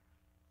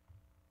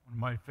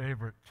My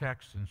favorite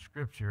text in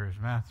Scripture is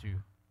Matthew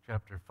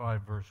chapter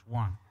 5, verse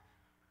 1,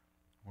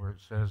 where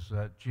it says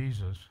that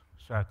Jesus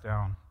sat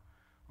down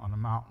on a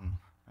mountain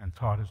and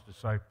taught his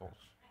disciples.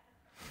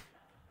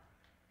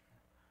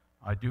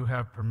 I do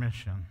have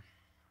permission.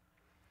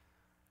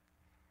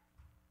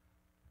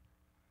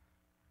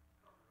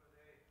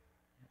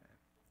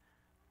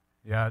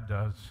 Yeah, it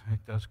does. It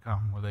does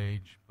come with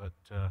age, but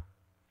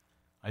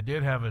I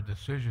did have a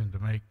decision to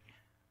make.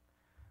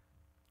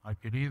 I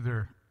could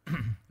either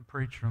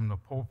preach from the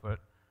pulpit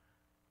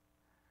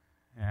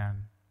and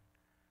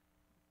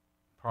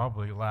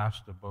probably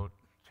last about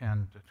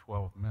 10 to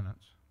 12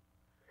 minutes,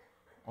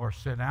 or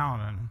sit down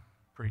and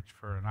preach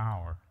for an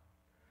hour.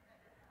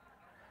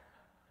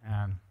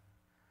 And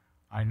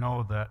I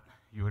know that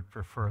you would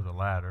prefer the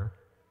latter,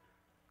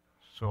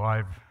 so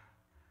I've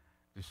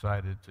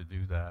decided to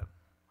do that.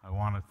 I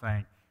want to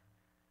thank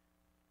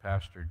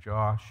Pastor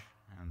Josh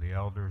and the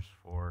elders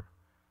for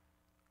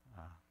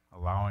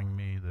allowing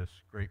me this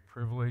great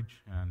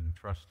privilege and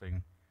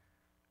trusting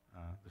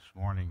this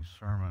morning's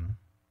sermon.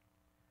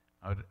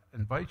 I would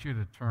invite you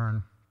to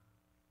turn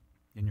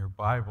in your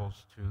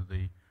Bibles to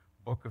the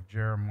book of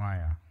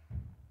Jeremiah.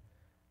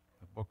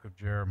 The book of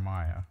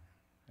Jeremiah.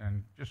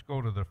 And just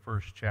go to the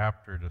first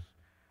chapter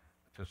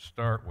to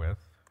start with.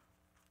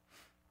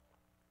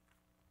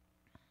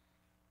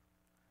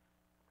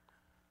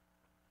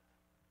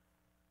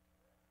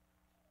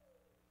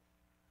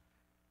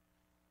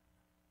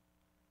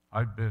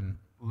 I've been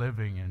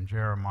living in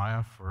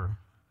Jeremiah for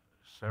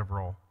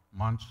several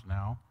months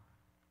now,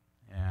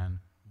 and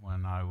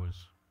when I was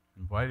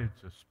invited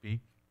to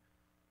speak,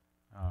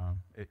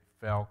 it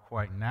fell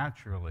quite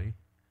naturally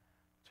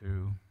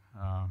to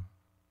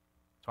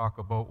talk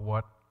about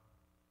what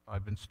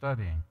I've been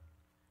studying,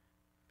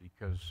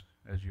 because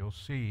as you'll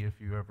see if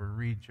you ever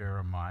read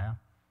Jeremiah,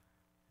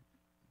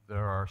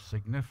 there are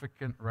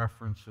significant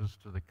references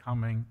to the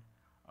coming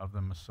of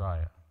the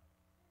Messiah.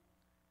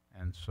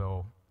 And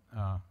so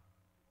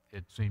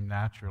it seemed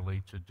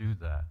naturally to do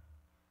that.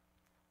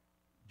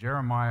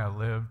 Jeremiah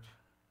lived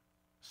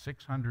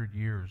 600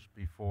 years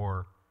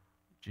before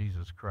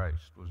Jesus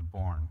Christ was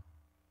born.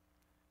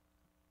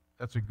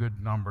 That's a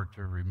good number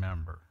to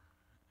remember.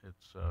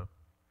 It's a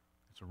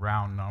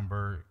round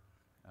number.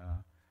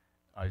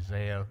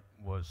 Isaiah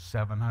was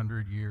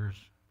 700 years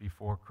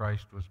before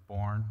Christ was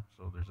born,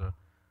 so there's a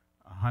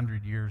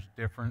 100 years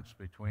difference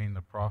between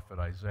the prophet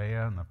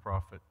Isaiah and the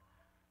prophet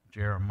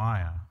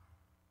Jeremiah.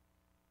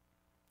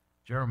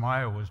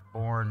 Jeremiah was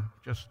born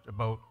just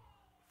about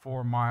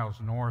 4 miles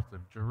north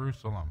of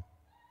Jerusalem,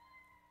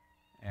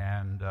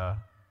 and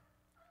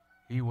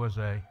he was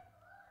a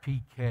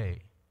PK.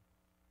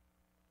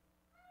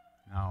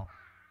 Now,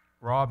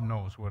 Rob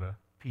knows what a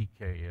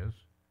PK is,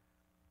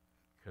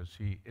 because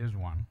he is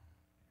one,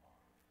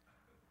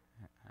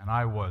 and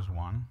I was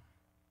one,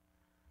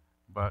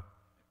 but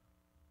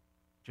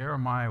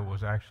Jeremiah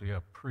was actually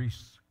a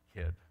priest's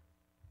kid.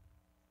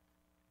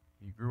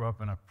 He grew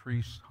up in a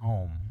priest's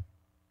home,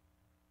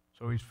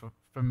 so he's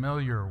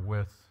familiar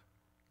with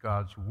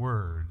God's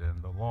word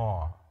and the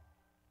law.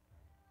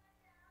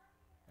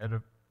 At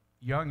a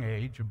young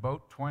age,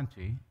 about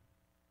 20,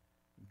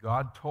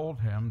 God told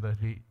him that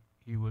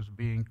he was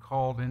being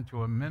called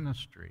into a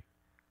ministry.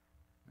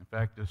 In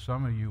fact, as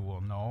some of you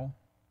will know,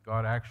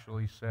 God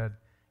actually said,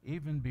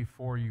 even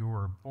before you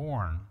were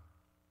born,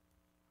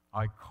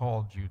 I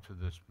called you to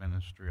this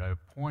ministry. I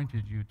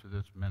appointed you to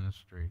this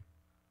ministry.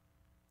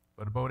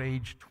 But about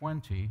age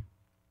 20,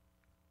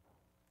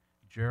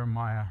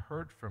 Jeremiah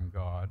heard from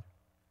God,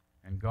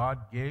 and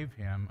God gave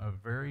him a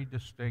very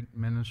distinct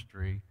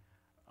ministry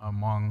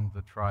among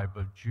the tribe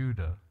of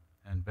Judah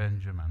and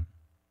Benjamin.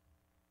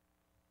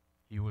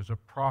 He was a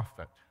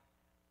prophet.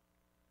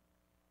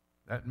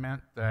 That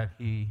meant that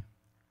he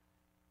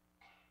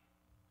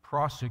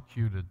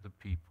prosecuted the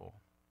people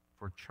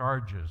for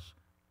charges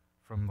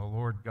from the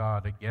Lord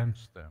God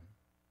against them.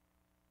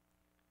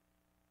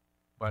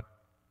 But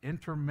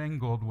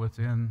intermingled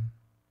within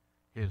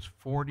his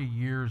 40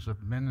 years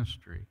of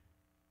ministry,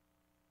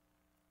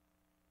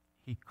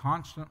 he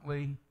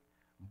constantly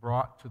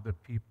brought to the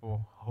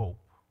people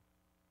hope.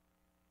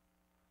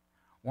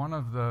 One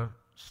of the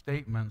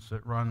statements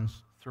that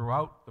runs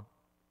throughout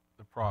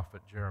the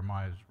prophet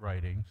Jeremiah's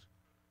writings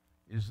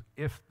is,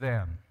 if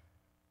then,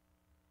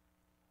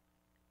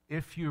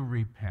 if you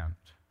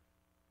repent,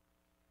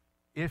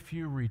 if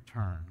you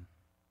return,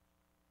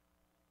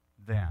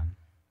 then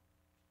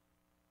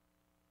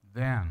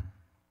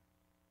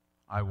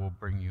I will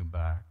bring you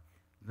back.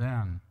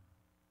 Then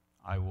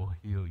I will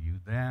heal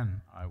you.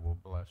 Then I will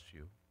bless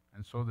you.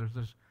 And so there's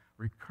this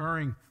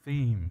recurring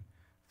theme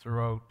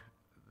throughout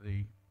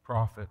the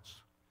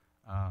prophet's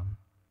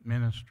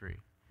ministry.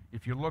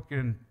 If you look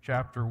in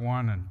chapter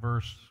 1 and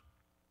verse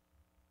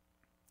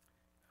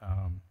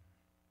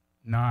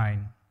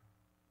 9,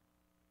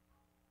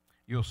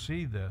 you'll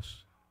see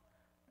this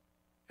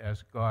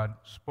as God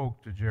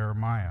spoke to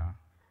Jeremiah.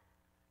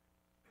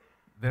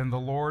 Then the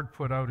Lord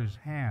put out his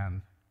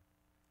hand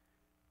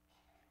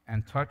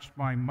and touched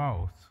my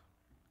mouth,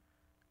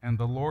 and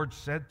the Lord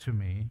said to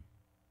me,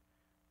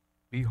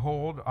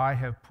 Behold, I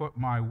have put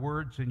my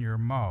words in your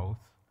mouth.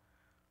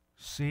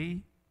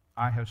 See,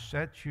 I have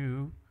set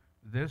you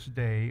this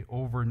day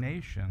over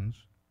nations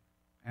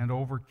and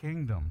over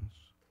kingdoms.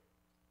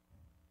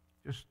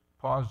 Just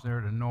pause there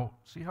to note,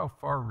 see how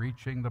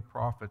far-reaching the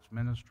prophet's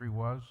ministry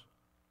was?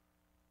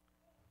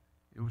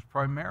 It was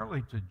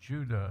primarily to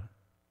Judah,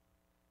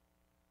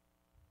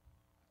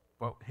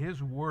 but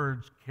his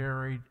words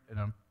carried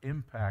an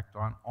impact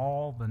on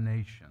all the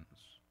nations.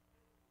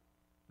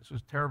 This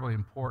is terribly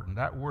important.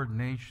 That word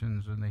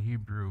nations in the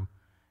Hebrew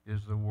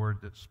is the word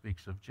that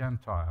speaks of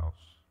Gentiles.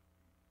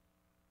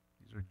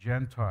 These are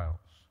Gentiles.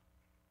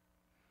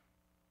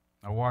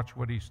 Now watch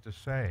what he's to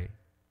say.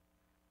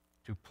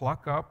 To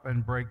pluck up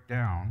and break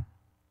down,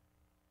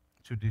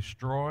 to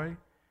destroy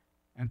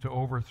and to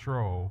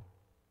overthrow,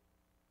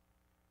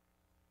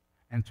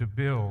 and to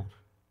build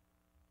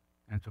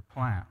and to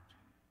plant.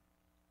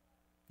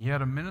 He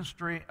had a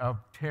ministry of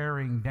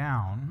tearing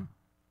down,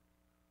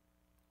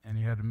 and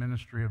he had a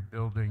ministry of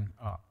building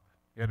up.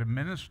 He had a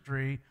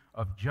ministry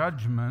of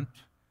judgment,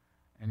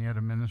 and he had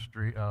a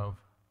ministry of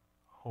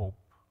hope.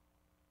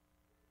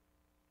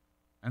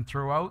 And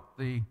throughout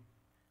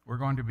we're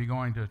going to be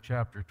going to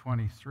chapter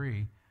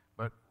 23,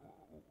 but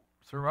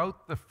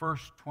throughout the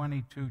first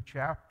 22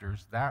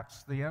 chapters,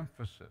 that's the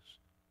emphasis.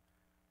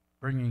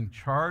 Bringing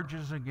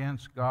charges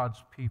against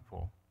God's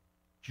people,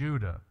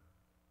 Judah,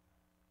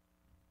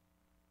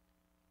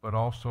 but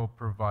also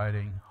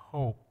providing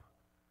hope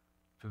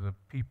to the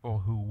people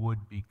who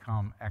would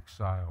become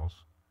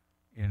exiles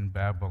in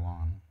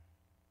Babylon.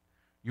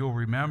 You'll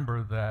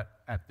remember that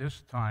at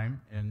this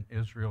time in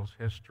Israel's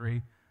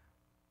history,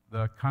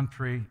 the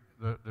country,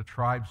 the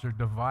tribes are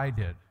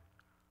divided.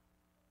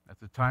 At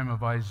the time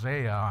of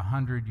Isaiah,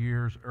 100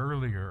 years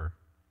earlier,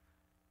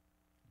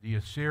 the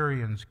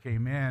Assyrians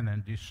came in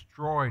and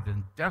destroyed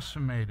and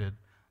decimated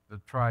the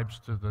tribes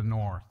to the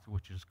north,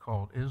 which is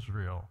called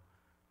Israel.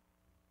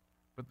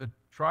 But the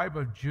tribe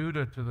of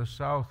Judah to the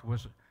south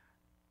was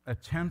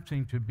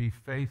attempting to be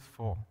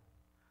faithful.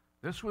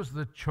 This was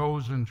the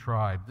chosen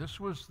tribe. This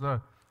was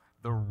the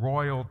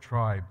royal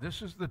tribe.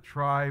 This is the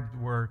tribe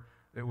where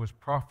it was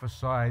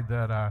prophesied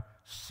that a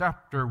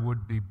scepter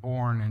would be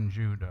born in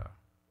Judah.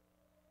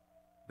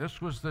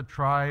 This was the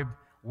tribe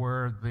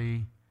where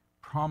the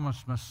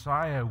promised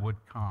Messiah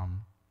would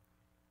come.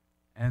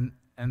 And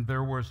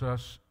there was a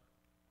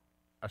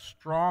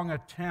strong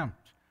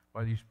attempt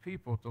by these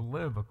people to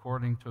live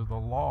according to the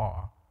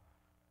law,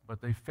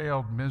 but they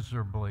failed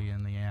miserably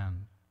in the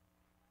end.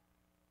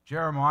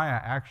 Jeremiah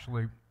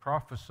actually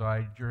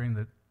prophesied during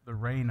the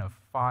reign of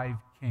 5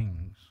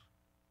 kings.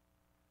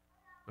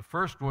 The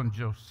first one,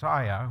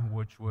 Josiah,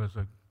 which was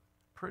a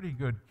pretty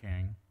good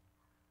king.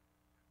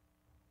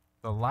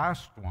 The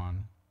last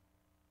one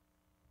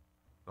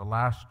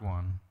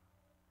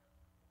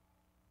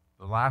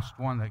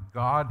that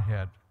God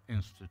had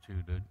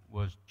instituted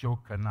was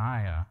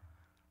Jeconiah,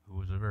 who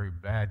was a very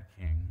bad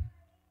king.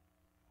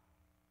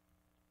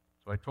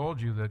 So I told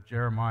you that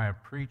Jeremiah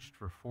preached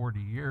for 40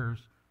 years,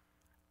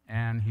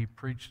 and he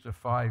preached to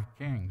 5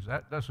 kings.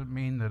 That doesn't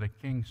mean that a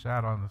king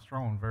sat on the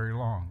throne very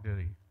long, did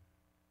he?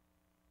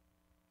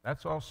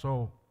 That's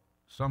also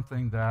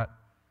something that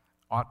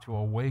ought to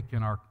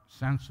awaken our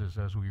senses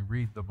as we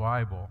read the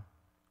Bible.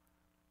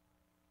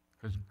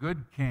 Because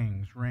good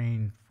kings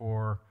reign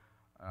for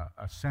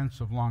a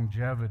sense of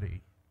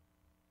longevity.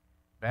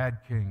 Bad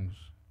kings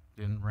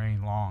didn't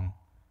reign long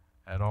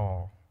at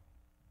all.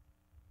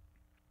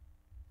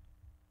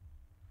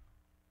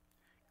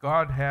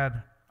 God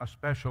had a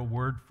special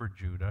word for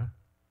Judah.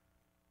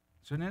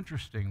 It's an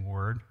interesting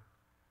word.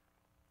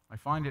 I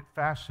find it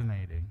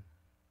fascinating.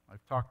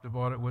 I've talked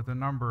about it with a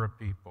number of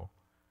people.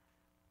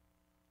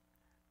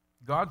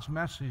 God's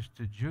message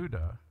to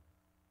Judah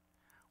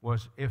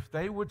was if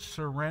they would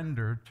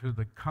surrender to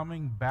the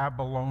coming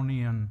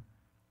Babylonian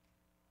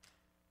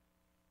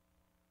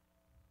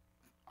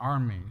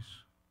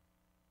armies,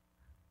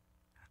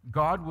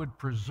 God would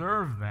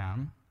preserve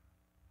them.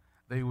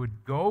 They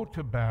would go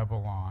to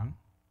Babylon.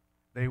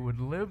 They would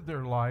live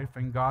their life,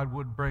 and God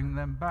would bring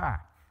them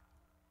back.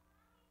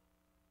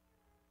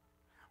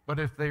 But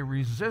if they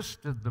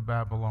resisted the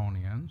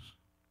Babylonians,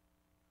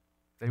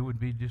 they would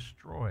be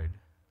destroyed.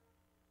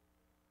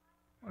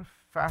 What a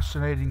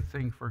fascinating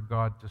thing for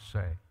God to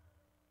say.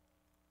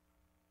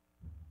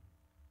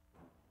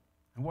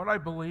 And what I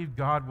believe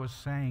God was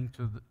saying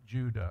to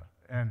Judah,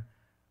 and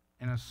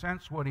in a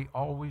sense what he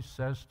always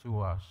says to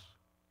us,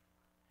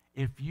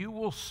 if you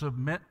will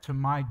submit to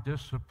my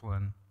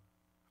discipline,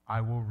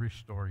 I will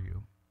restore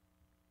you.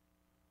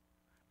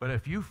 But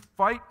if you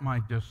fight my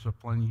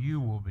discipline, you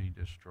will be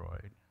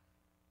destroyed.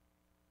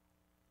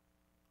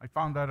 I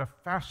found that a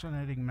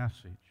fascinating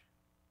message.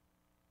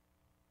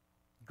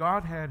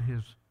 God had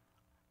his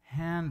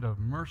hand of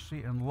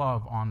mercy and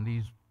love on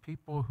these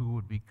people who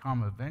would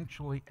become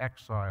eventually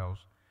exiles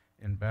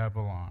in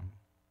Babylon.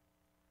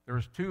 There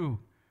was 2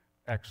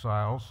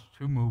 exiles,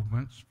 2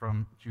 movements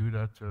from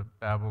Judah to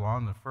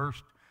Babylon. The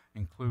first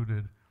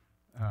included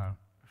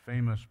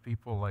famous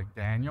people like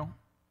Daniel.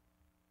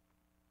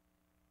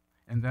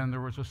 And then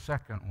there was a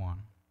second one.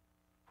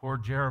 Poor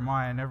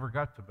Jeremiah never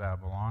got to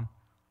Babylon.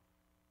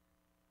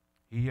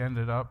 He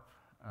ended up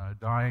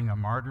dying a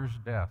martyr's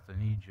death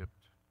in Egypt.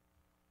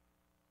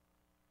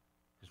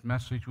 His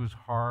message was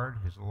hard,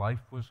 his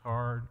life was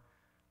hard,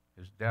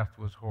 his death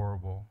was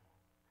horrible.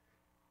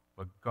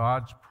 But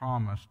God's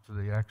promise to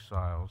the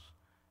exiles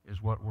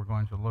is what we're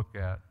going to look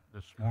at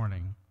this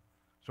morning.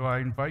 So I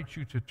invite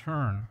you to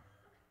turn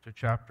to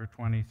chapter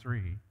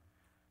 23,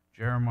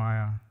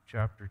 Jeremiah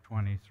chapter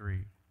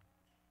 23.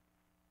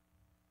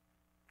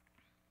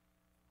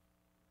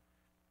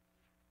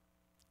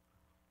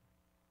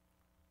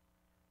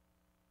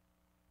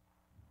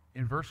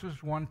 In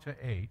verses 1 to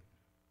 8,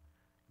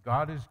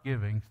 God is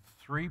giving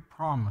 3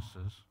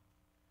 promises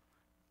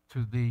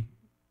to the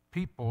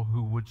people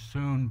who would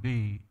soon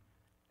be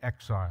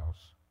exiles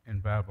in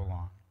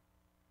Babylon.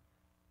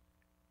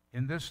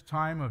 In this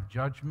time of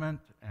judgment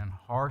and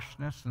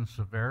harshness and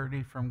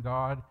severity from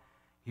God,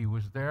 he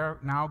was there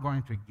now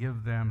going to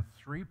give them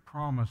 3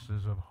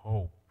 promises of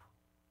hope.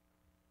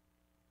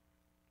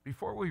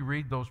 Before we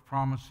read those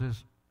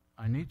promises,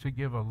 I need to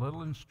give a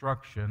little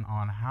instruction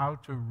on how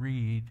to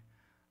read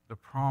the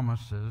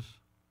promises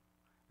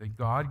that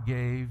God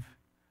gave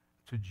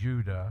to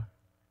Judah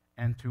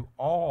and to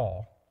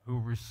all who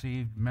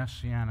received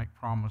messianic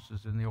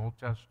promises in the Old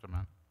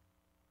Testament.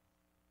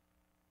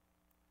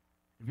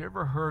 Have you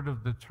ever heard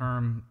of the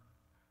term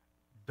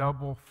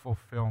double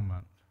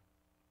fulfillment?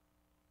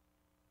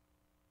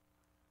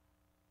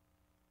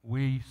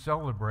 We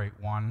celebrate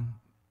one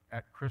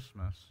at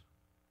Christmas.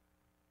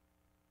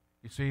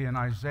 You see, in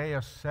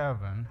Isaiah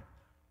 7,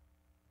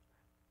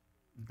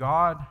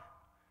 God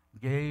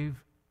gave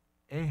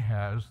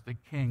Ahaz, the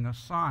king, a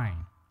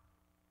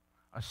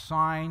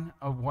sign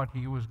of what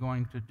he was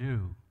going to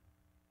do.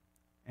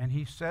 And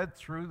he said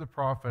through the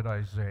prophet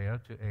Isaiah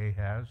to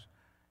Ahaz,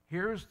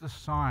 here's the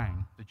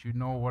sign that you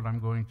know what I'm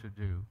going to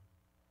do.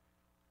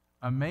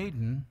 A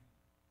maiden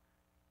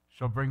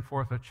shall bring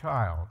forth a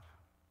child,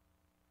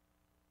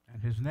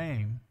 and his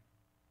name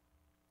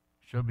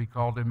shall be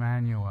called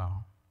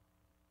Emmanuel.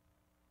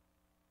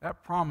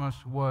 That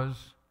promise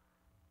was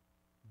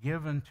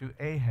given to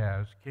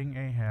Ahaz, King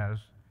Ahaz,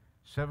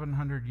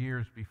 700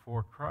 years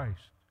before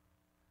Christ.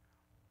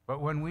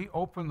 But when we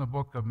open the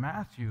book of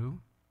Matthew,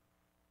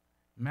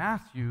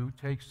 Matthew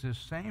takes this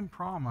same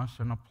promise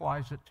and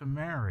applies it to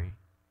Mary.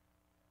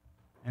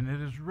 And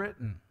it is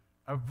written,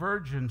 a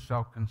virgin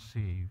shall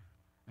conceive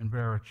and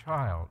bear a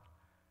child,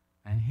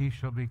 and he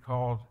shall be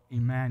called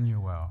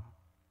Emmanuel.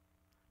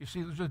 You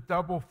see, there's a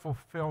double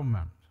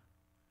fulfillment.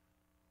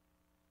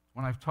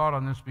 When I've taught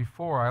on this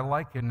before, I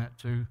liken it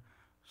to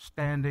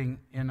standing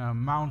in a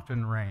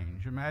mountain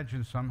range.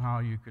 Imagine somehow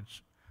you could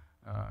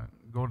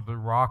go to the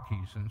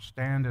Rockies and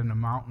stand in a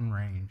mountain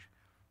range,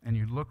 and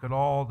you look at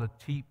all the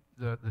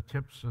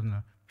tips and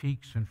the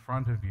peaks in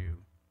front of you.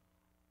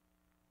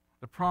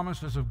 The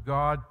promises of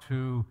God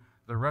to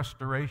the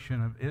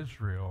restoration of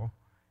Israel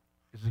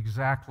is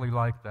exactly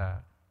like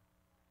that.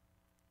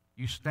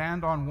 You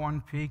stand on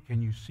one peak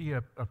and you see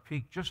a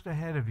peak just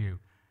ahead of you,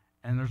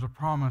 and there's a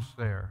promise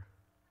there.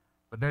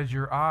 But as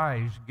your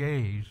eyes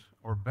gaze,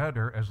 or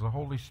better, as the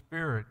Holy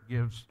Spirit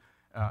gives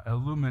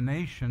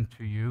illumination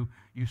to you,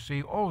 you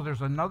see, oh,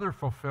 there's another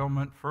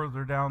fulfillment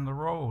further down the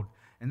road.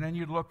 And then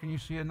you look and you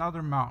see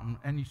another mountain,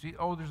 and you see,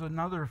 oh, there's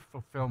another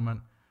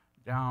fulfillment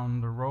down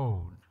the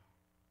road.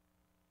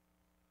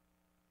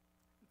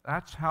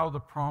 That's how the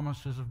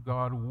promises of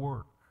God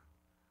work.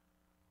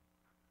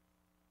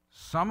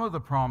 Some of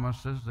the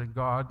promises that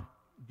God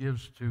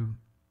gives to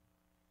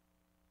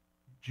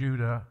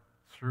Judah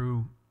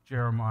through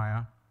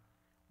Jeremiah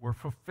were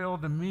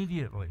fulfilled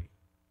immediately,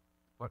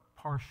 but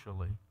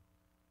partially.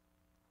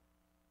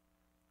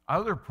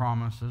 Other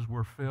promises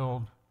were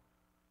filled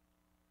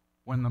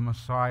when the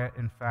Messiah,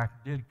 in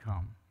fact, did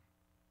come.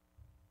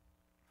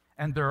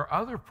 And there are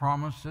other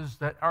promises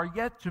that are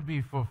yet to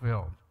be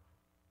fulfilled,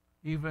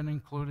 even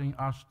including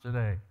us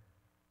today.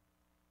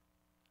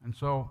 And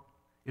so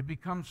it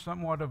becomes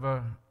somewhat of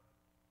a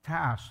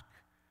task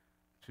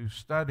to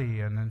study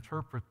and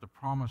interpret the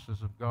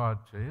promises of God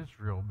to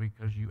Israel,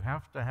 because you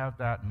have to have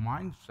that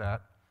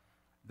mindset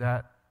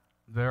that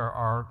there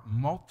are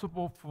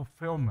multiple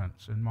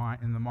fulfillments in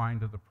the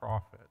mind of the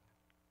prophet.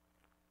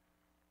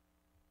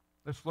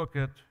 Let's look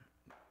at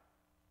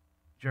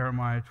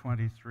Jeremiah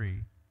 23.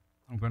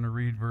 I'm going to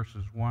read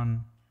verses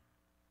 1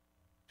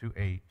 to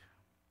 8.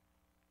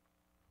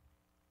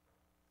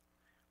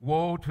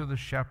 Woe to the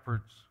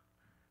shepherds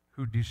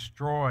who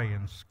destroy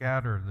and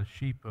scatter the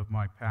sheep of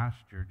my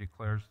pasture,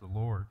 declares the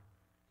Lord.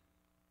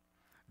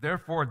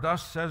 Therefore,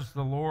 thus says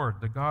the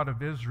Lord, the God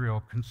of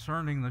Israel,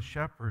 concerning the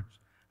shepherds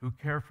who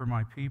care for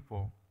my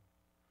people.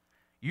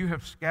 You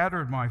have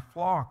scattered my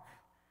flock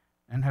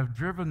and have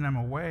driven them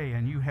away,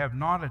 and you have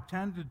not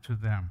attended to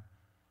them.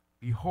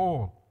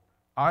 Behold,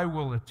 I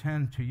will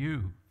attend to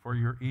you for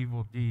your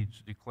evil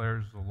deeds,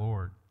 declares the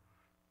Lord.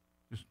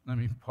 Just let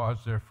me pause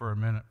there for a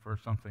minute for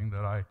something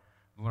that I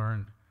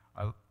learned.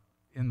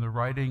 In the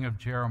writing of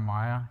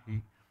Jeremiah,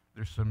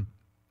 there's some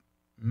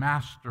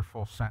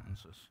masterful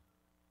sentences.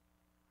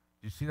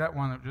 Do you see that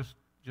one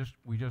that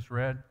we just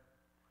read?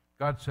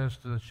 God says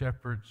to the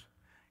shepherds,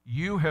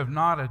 you have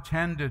not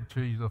attended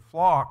to the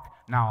flock,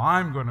 now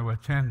I'm going to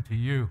attend to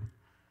you.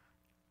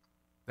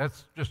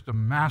 That's just a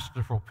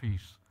masterful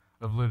piece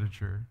of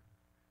literature.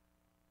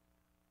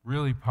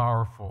 Really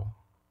powerful.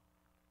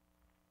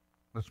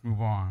 Let's move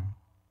on.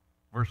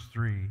 Verse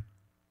 3.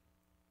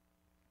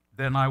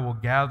 Then I will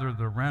gather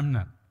the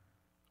remnant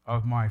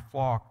of my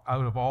flock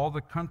out of all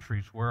the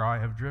countries where I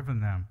have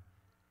driven them,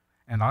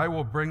 and I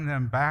will bring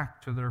them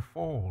back to their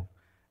fold,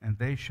 and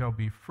they shall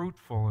be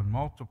fruitful and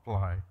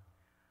multiply.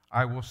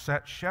 I will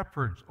set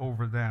shepherds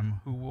over them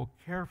who will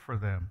care for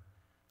them,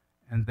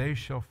 and they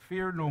shall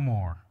fear no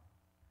more,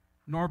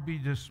 nor be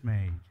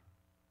dismayed.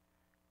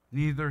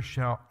 Neither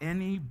shall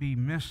any be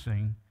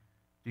missing,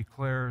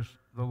 declares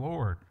the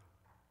Lord.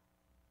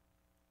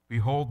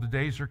 Behold, the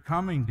days are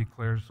coming,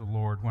 declares the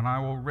Lord, when I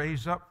will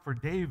raise up for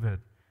David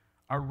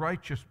a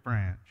righteous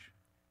branch,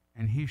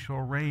 and he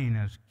shall reign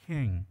as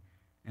king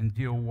and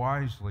deal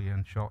wisely,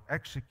 and shall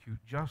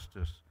execute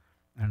justice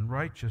and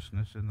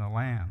righteousness in the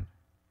land.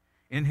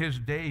 In his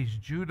days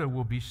Judah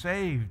will be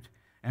saved,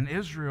 and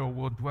Israel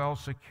will dwell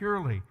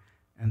securely,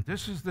 and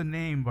this is the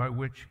name by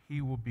which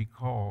he will be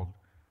called.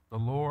 The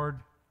Lord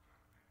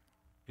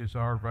is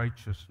our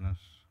righteousness.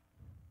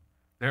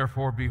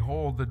 Therefore,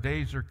 behold, the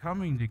days are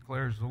coming,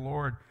 declares the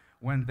Lord,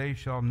 when they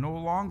shall no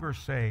longer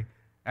say,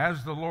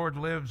 as the Lord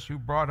lives, who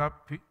brought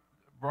up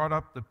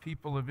the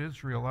people of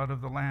Israel out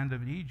of the land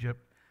of Egypt,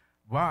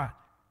 but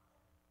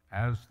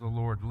as the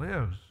Lord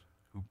lives,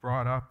 who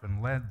brought up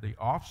and led the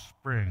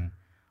offspring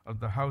of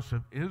the house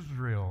of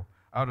Israel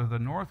out of the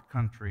north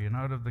country and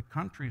out of the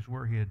countries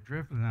where he had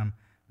driven them,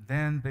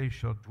 then they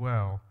shall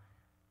dwell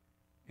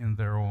in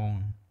their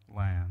own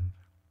land.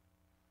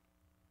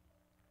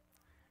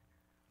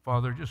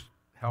 Father, just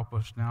help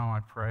us now, I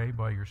pray,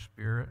 by your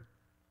Spirit,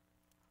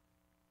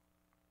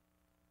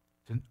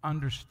 to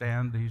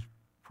understand these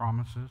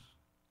promises,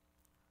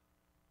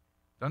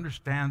 to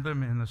understand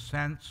them in the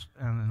sense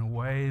and in a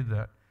way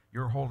that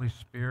your Holy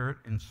Spirit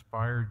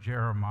inspired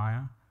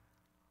Jeremiah.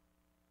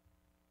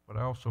 But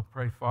I also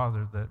pray,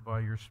 Father, that by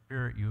your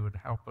Spirit you would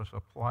help us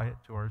apply it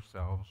to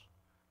ourselves,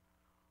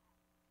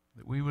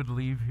 that we would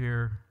leave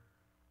here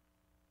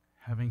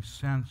having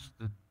sensed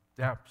the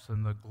depths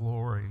and the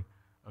glory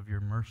of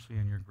your mercy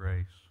and your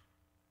grace.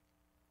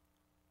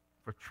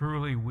 For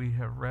truly we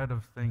have read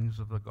of things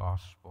of the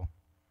gospel.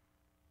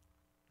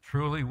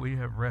 Truly we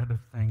have read of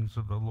things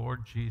of the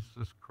Lord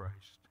Jesus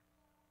Christ.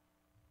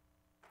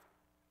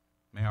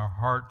 May our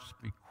hearts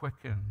be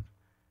quickened.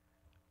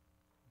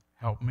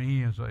 Help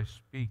me as I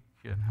speak,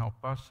 and help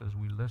us as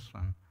we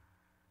listen.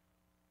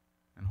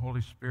 And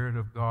Holy Spirit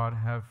of God,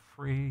 have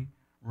free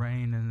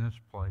reign in this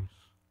place.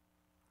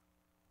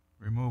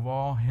 Remove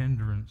all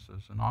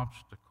hindrances and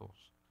obstacles,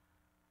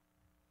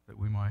 that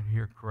we might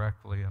hear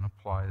correctly and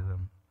apply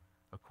them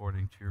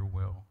according to your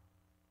will.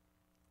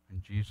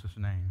 In Jesus'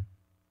 name,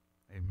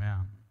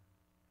 amen.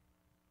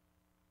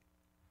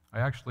 I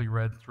actually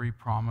read 3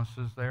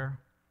 promises there.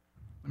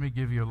 Let me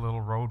give you a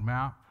little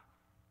roadmap.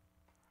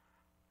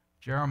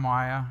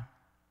 Jeremiah,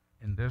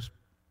 in this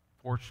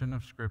portion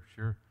of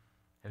Scripture,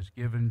 has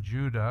given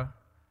Judah,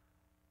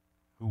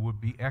 who would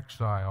be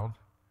exiled,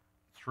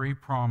 3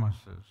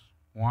 promises.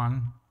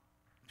 1,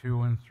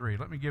 2, and 3.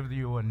 Let me give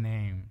you a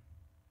name.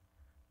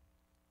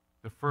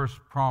 The first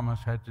promise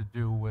had to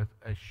do with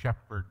a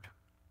shepherd.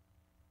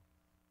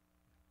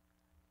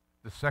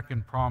 The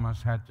second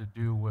promise had to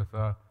do with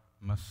a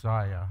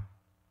Messiah.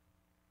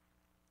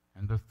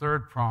 And the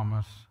third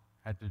promise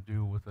had to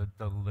do with a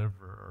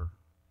deliverer.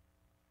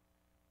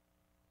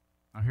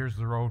 Now here's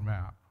the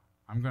roadmap.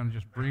 I'm going to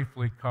just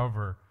briefly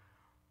cover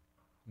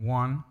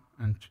 1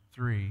 and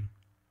 3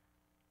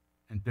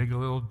 and dig a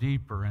little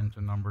deeper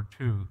into number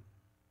 2.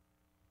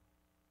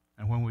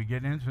 And when we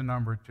get into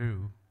number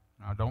 2,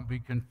 now don't be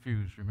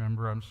confused.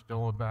 Remember, I'm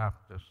still a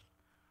Baptist.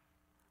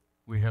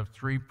 We have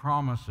 3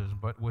 promises,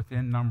 but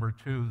within number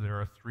 2, there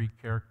are 3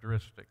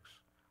 characteristics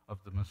of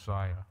the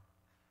Messiah.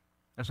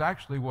 That's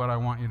actually what I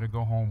want you to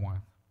go home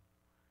with.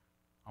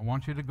 I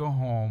want you to go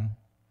home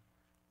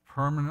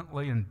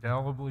permanently,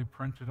 indelibly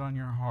printed on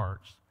your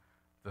hearts,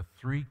 the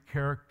 3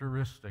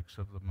 characteristics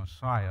of the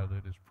Messiah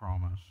that is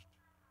promised.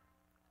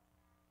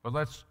 But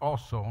let's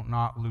also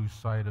not lose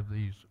sight of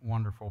these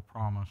wonderful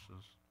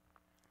promises.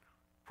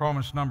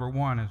 Promise number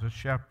 1 is a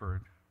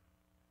shepherd.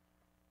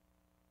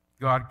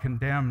 God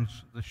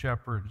condemns the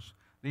shepherds.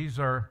 These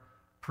are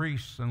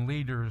priests and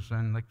leaders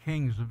and the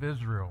kings of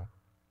Israel.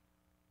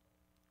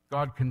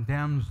 God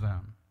condemns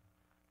them.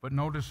 But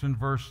notice in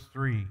verse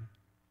 3,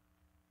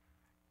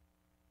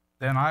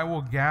 then I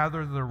will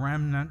gather the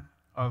remnant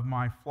of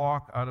my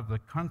flock out of the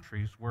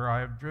countries where I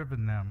have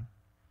driven them,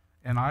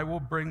 and I will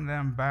bring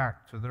them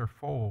back to their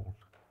fold,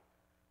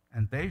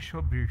 and they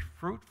shall be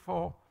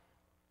fruitful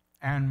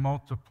and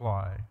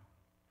multiply.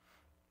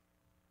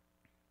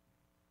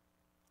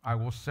 I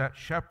will set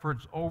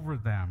shepherds over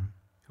them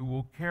who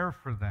will care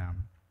for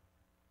them,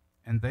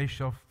 and they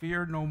shall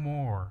fear no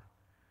more,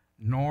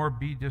 nor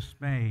be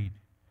dismayed.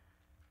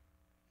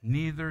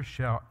 neither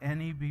shall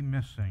any be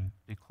missing,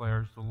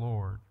 declares the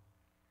Lord.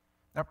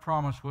 That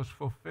promise was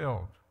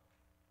fulfilled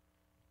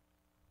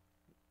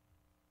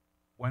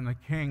when the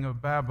king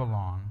of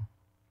Babylon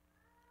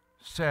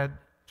said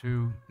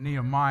to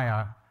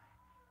Nehemiah,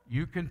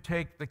 you can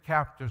take the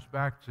captives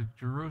back to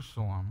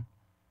Jerusalem.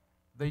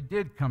 They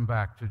did come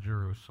back to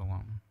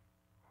Jerusalem.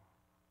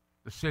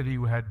 The city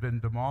had been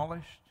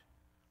demolished,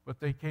 but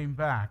they came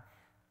back,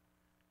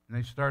 and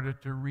they started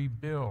to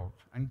rebuild.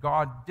 And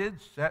God did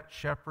set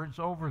shepherds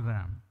over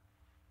them.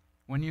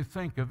 When you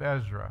think of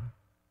Ezra,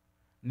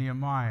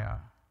 Nehemiah,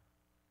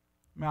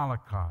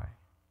 Malachi,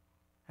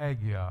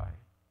 Haggai,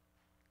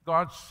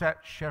 God set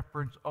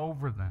shepherds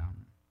over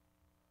them.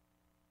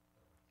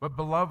 But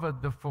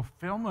beloved, the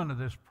fulfillment of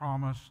this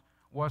promise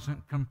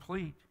wasn't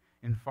complete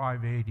in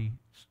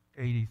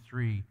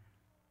 583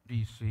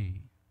 BC.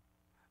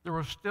 There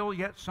was still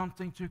yet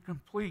something to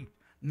complete.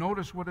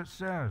 Notice what it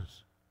says.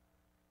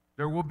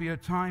 There will be a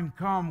time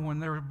come when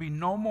there will be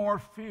no more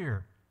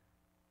fear.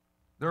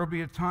 There will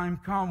be a time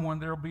come when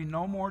there will be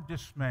no more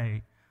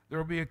dismay. There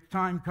will be a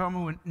time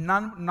come when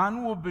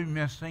none will be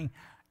missing.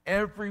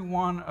 Every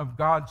one of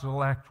God's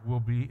elect will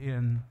be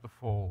in the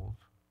fold.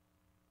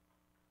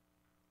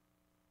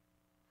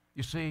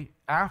 You see,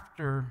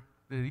 after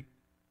the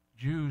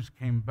Jews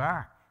came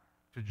back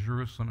to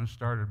Jerusalem and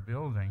started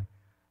building,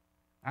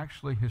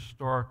 actually,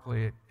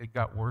 historically, it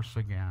got worse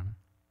again.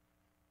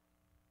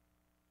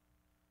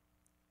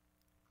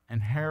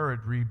 And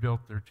Herod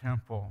rebuilt their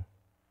temple.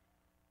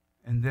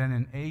 And then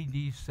in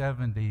AD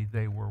 70,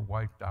 they were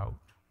wiped out.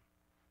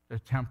 The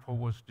temple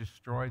was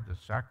destroyed. The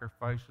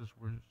sacrifices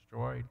were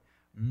destroyed.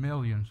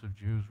 Millions of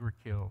Jews were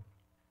killed.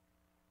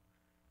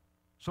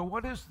 So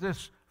what is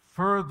this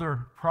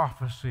further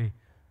prophecy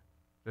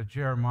that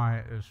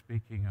Jeremiah is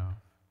speaking of?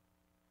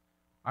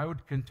 I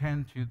would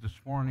contend to you this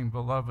morning,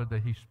 beloved,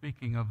 that he's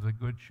speaking of the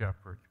Good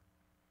Shepherd.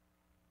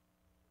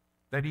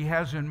 That he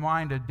has in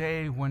mind a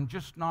day when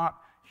just not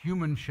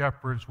human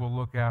shepherds will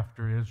look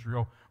after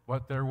Israel,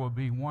 but there will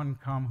be one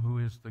come who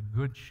is the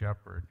Good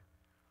Shepherd.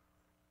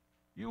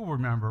 You'll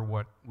remember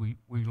what we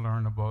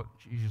learn about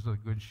Jesus the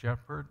Good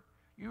Shepherd.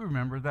 You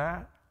remember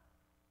that?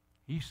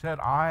 He said,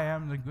 I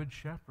am the Good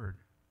Shepherd.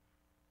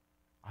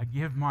 I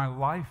give my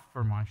life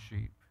for my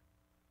sheep.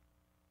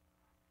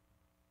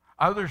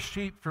 Other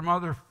sheep from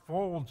other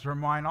folds are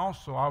mine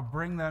also. I'll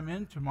bring them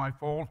into my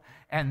fold,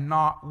 and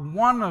not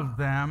one of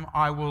them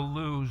I will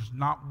lose.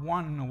 Not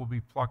one will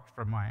be plucked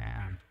from my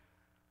hand.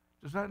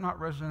 Does that not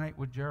resonate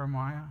with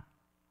Jeremiah?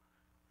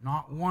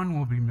 Not one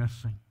will be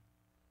missing.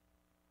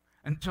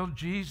 Until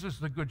Jesus,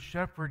 the Good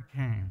Shepherd,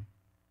 came,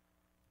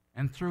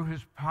 and through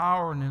his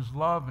power and his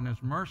love and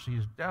his mercy,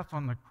 his death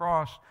on the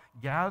cross,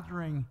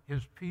 gathering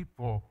his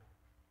people,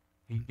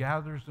 he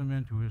gathers them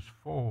into his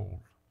fold.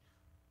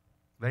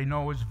 They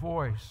know his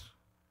voice.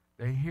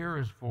 They hear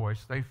his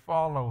voice. They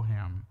follow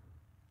him.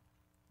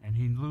 And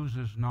he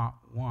loses not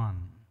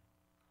one.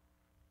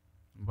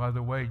 And by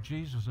the way,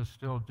 Jesus is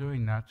still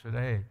doing that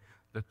today.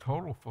 The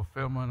total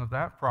fulfillment of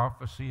that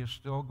prophecy is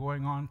still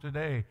going on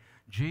today.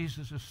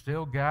 Jesus is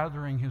still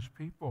gathering his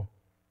people.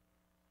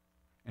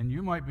 And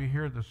you might be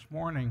here this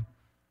morning,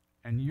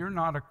 and you're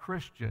not a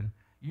Christian.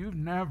 You've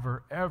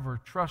never, ever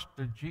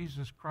trusted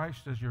Jesus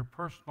Christ as your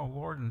personal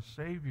Lord and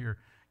Savior.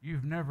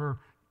 You've never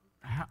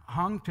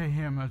hung to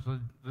him as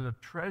the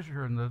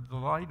treasure and the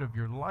delight of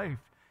your life.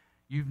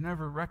 You've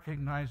never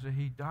recognized that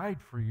he died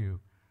for you,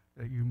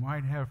 that you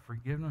might have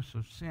forgiveness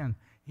of sin.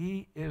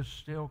 He is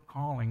still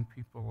calling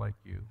people like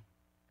you.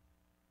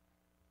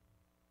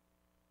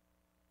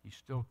 He's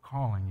still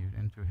calling you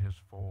into his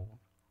fold.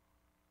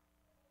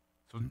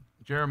 So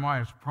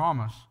Jeremiah's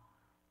promise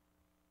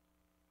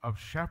of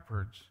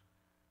shepherds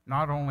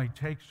not only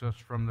takes us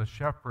from the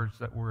shepherds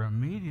that were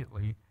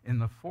immediately in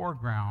the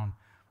foreground,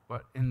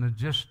 but in the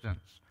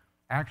distance.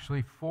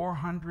 Actually,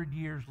 400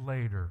 years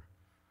later,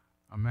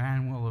 a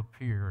man will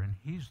appear, and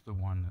he's the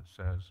one that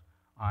says,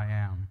 I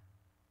am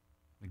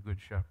the Good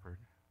Shepherd.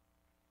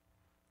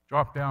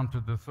 Drop down to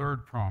the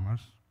third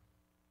promise,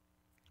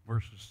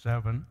 verses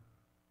 7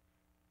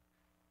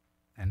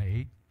 and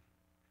 8,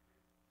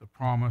 the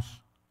promise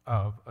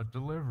of a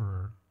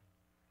deliverer.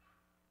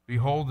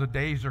 Behold, the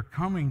days are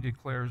coming,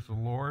 declares the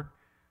Lord,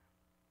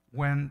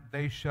 when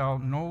they shall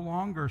no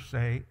longer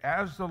say,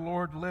 as the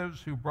Lord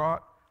lives who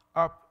brought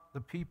up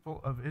the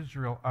people of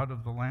Israel out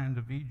of the land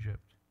of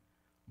Egypt.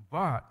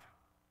 But,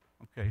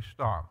 okay,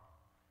 stop.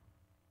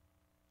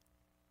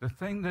 The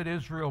thing that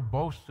Israel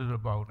boasted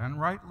about, and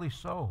rightly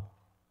so,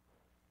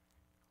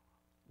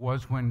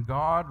 was when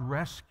God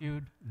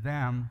rescued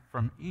them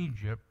from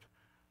Egypt,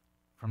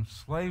 from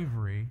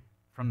slavery,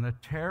 from the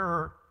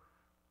terror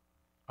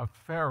of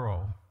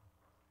Pharaoh,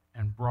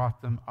 and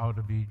brought them out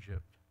of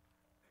Egypt.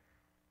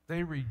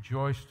 They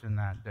rejoiced in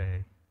that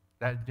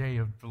day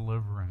of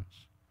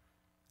deliverance.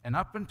 And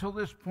up until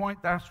this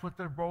point, that's what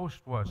their boast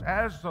was.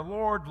 As the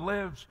Lord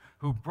lives,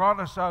 who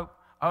brought us out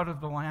of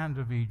the land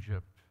of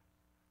Egypt,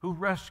 who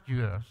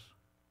rescued us.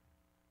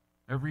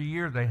 Every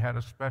year they had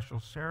a special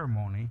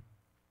ceremony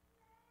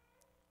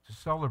to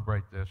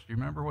celebrate this. Do you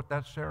remember what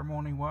that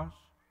ceremony was?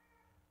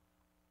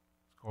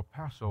 called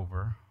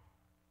Passover,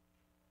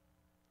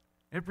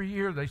 every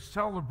year they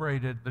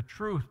celebrated the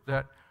truth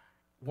that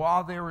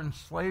while they were in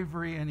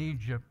slavery in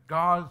Egypt,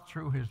 God,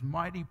 through his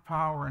mighty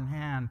power and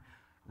hand,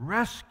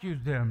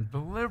 rescued them,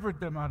 delivered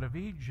them out of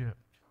Egypt.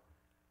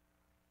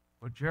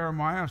 But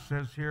Jeremiah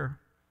says here,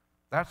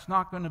 that's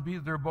not going to be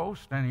their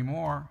boast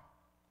anymore.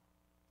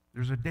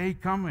 There's a day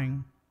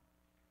coming,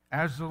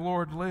 as the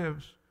Lord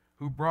lives,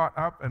 who brought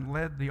up and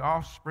led the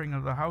offspring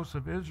of the house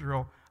of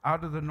Israel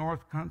out of the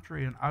north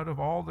country and out of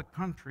all the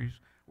countries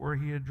where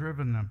he had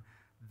driven them.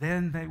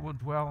 Then they will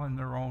dwell in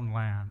their own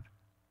land.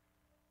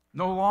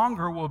 No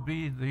longer will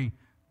be the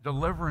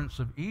deliverance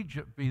of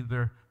Egypt be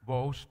their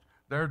boast.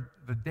 The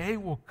day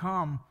will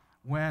come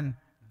when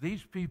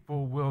these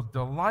people will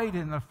delight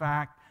in the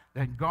fact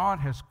that God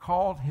has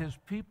called his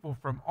people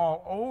from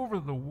all over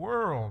the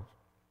world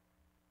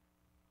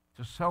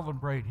to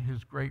celebrate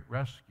his great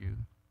rescue.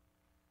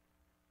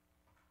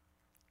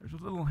 There's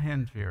a little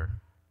hint here.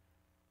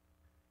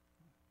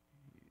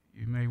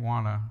 You may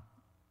want to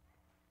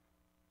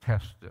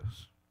test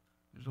this.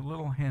 There's a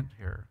little hint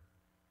here.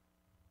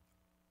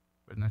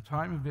 But in the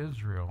time of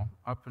Israel,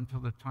 up until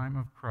the time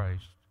of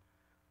Christ,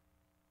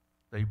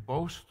 they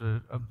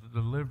boasted of the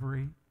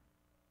delivery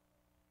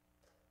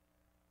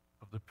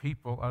of the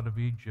people out of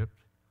Egypt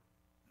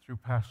through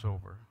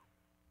Passover.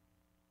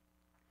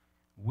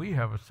 We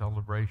have a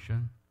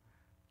celebration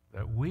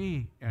that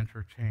we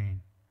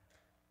entertain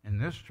in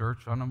this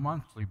church on a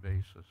monthly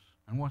basis.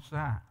 And what's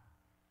that?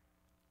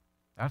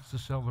 That's the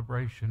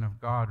celebration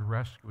of God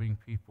rescuing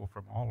people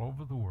from all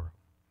over the world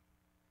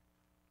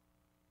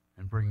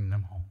and bringing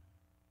them home.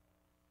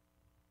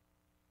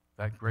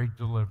 That great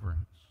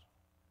deliverance.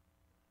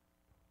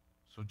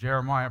 So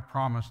Jeremiah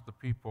promised the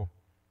people,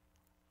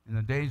 in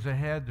the days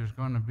ahead, there's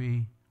going to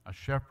be a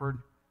shepherd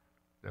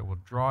that will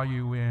draw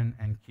you in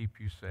and keep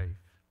you safe.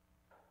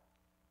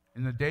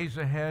 In the days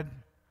ahead,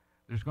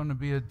 there's going to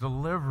be a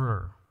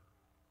deliverer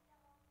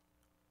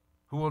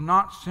who will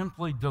not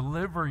simply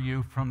deliver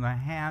you from the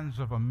hands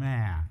of a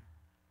man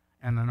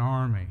and an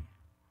army,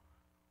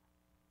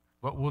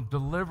 but will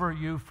deliver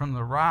you from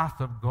the wrath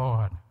of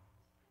God.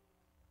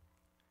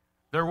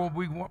 There will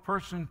be one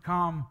person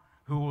come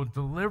who will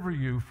deliver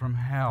you from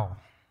hell.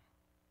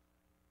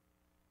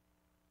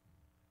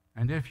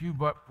 And if you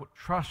but put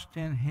trust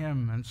in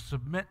him and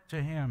submit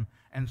to him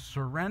and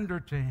surrender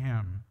to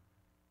him,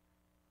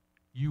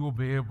 you will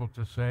be able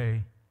to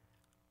say,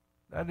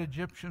 that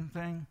Egyptian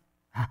thing,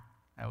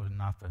 that was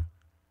nothing.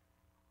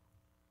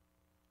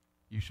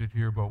 You should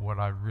hear about what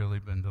I've really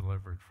been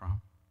delivered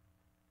from.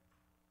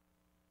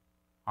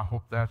 I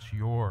hope that's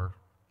your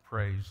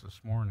praise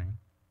this morning.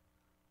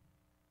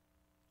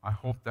 I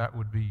hope that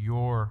would be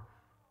your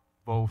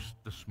boast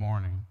this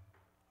morning.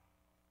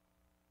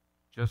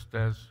 Just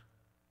as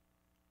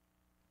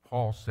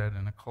Paul said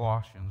in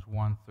Colossians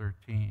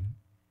 1:13,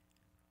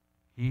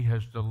 he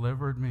has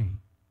delivered me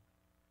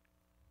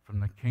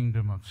from the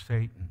kingdom of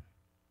Satan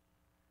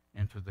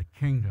into the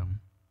kingdom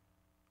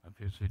of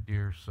his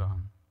dear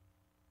Son.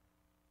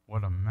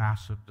 What a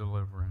massive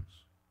deliverance.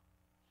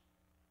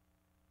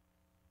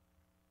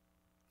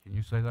 Can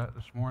you say that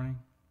this morning?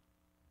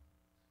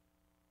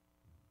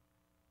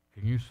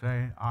 Can you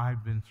say,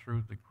 I've been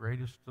through the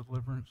greatest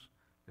deliverance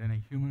that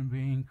a human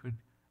being could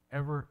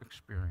ever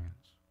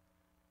experience?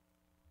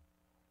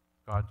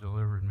 God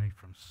delivered me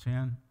from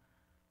sin,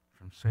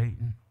 from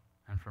Satan,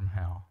 and from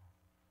hell.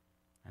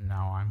 And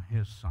now I'm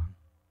his son.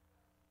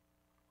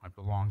 I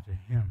belong to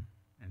him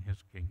and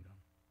his kingdom.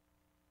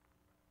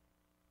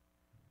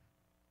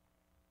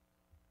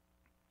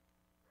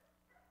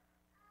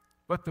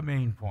 But the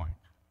main point.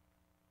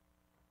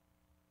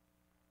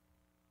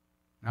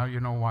 Now you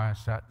know why I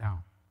sat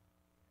down.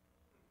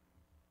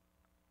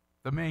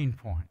 The main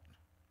point.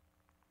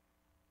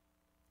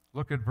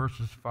 Look at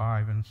verses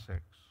 5 and 6.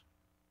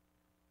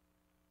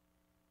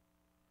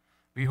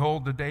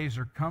 Behold, the days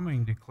are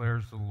coming,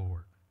 declares the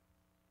Lord,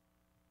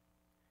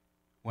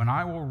 when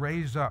I will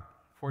raise up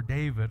for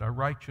David a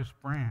righteous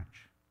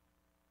branch,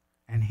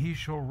 and he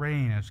shall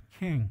reign as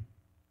king,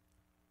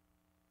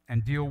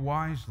 and deal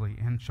wisely,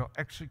 and shall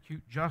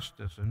execute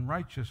justice and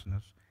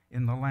righteousness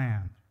in the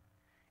land.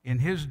 In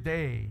his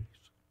days,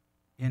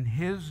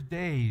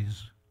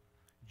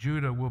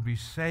 Judah will be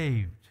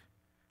saved,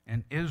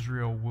 and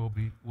Israel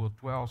will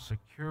dwell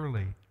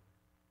securely.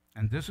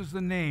 And this is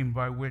the name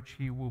by which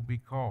he will be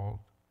called,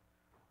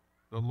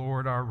 the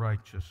Lord our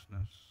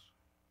righteousness.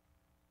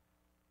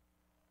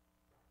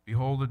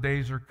 Behold, the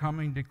days are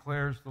coming,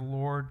 declares the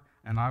Lord,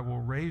 and I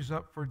will raise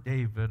up for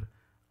David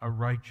a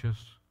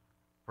righteous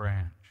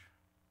branch.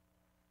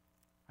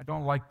 I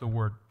don't like the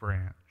word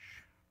branch.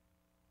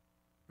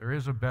 There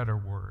is a better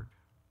word.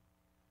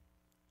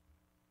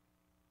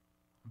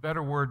 A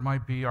better word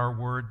might be our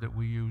word that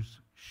we use,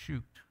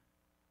 shoot.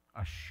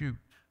 A shoot.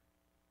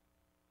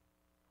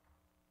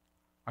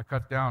 I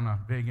cut down a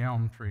big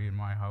elm tree in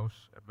my house,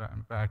 in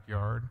the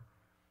backyard.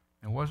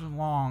 It wasn't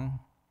long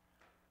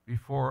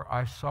before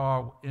I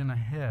saw in a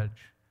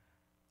hedge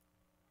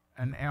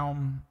an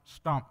elm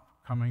stump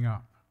coming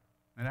up.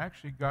 It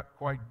actually got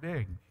quite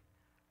big.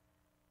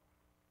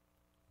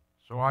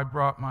 So I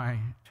brought my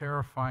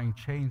terrifying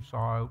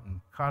chainsaw out and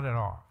cut it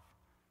off,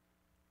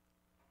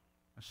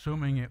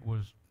 assuming it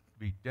was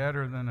be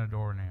deader than a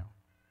doornail.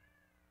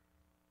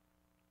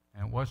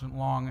 And it wasn't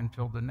long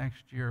until the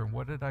next year.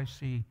 What did I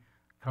see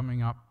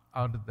coming up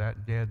out of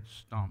that dead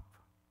stump?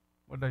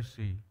 What did I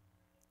see?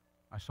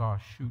 I saw a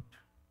shoot.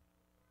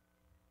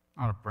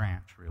 Not a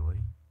branch, really.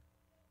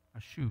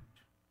 A shoot.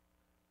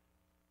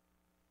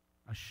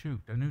 A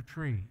shoot, a new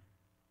tree.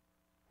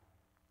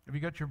 Have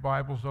you got your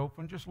Bibles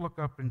open? Just look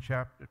up in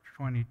chapter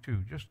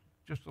 22,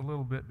 just a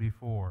little bit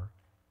before.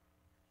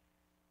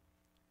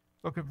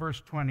 Look at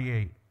verse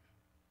 28.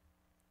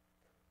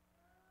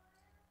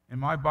 In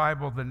my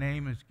Bible, the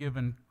name is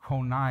given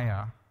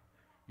Coniah.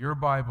 Your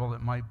Bible,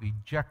 it might be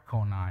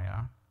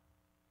Jeconiah.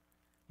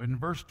 But in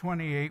verse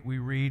 28, we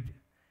read,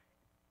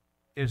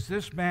 "Is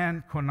this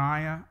man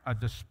Coniah a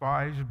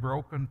despised,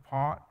 broken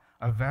pot,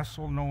 a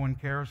vessel no one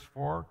cares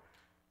for?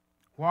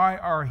 Why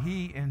are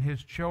he and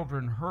his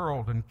children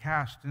hurled and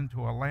cast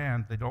into a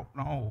land they don't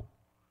know?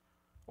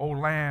 O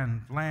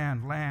land,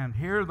 land, land,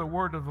 hear the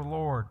word of the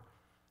Lord.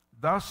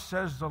 Thus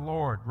says the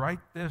Lord,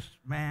 write this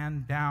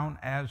man down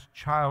as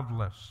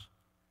childless,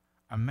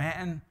 a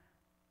man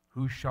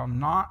who shall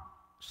not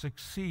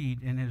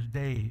succeed in his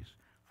days,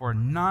 for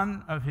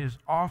none of his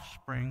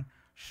offspring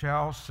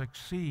shall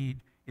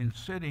succeed in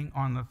sitting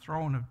on the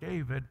throne of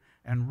David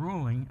and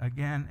ruling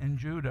again in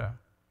Judah."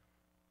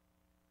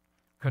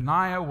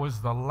 Coniah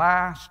was the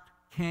last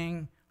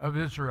king of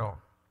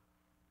Israel.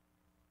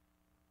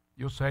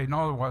 You'll say,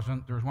 no, there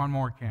wasn't. There's one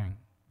more king,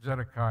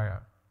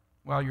 Zedekiah.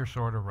 Well, you're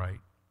sort of right.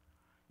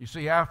 You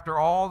see, after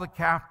all the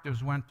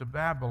captives went to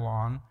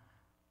Babylon,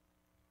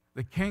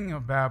 the king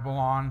of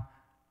Babylon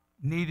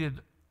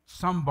needed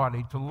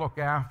somebody to look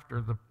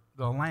after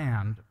the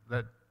land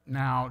that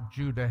now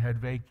Judah had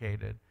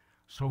vacated.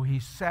 So he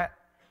set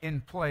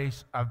in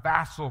place a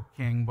vassal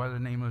king by the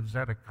name of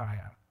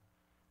Zedekiah.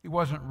 He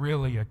wasn't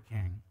really a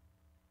king.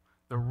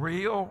 The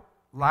real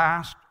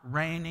last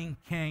reigning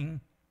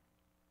king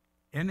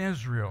in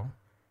Israel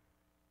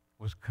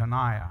was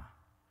Coniah.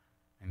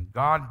 And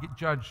God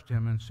judged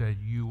him and said,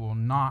 "You will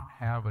not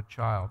have a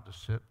child to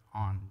sit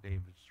on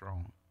David's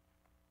throne."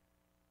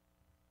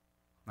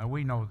 Now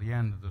we know the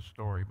end of the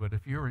story, but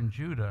if you're in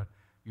Judah,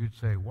 you'd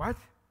say, "What?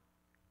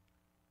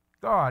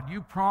 God,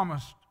 you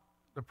promised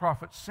the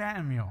prophet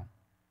Samuel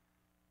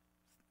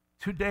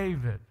to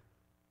David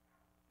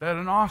that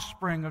an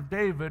offspring of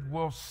David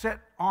will sit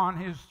on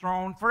his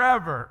throne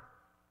forever.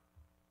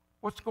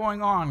 What's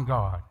going on,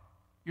 God?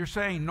 You're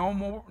saying no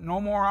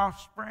more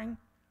offspring?"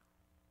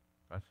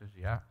 God says,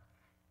 "Yeah.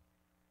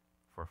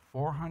 For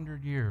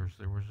 400 years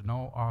there was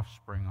no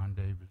offspring on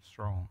David's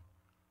throne.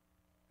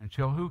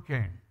 Until who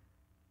came?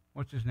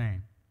 What's his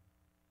name?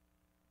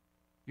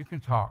 You can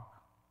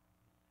talk.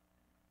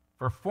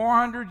 For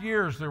 400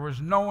 years there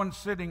was no one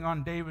sitting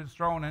on David's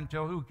throne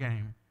until who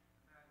came?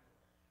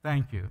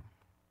 Thank you.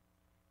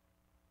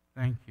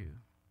 Thank you.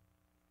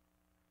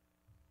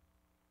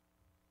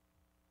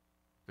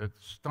 The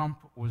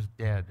stump was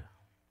dead.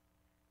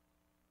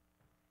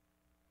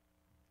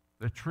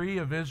 The tree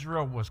of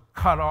Israel was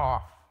cut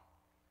off.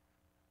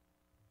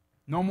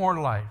 No more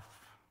life.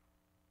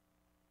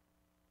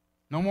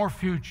 No more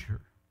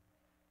future.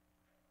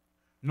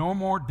 No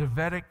more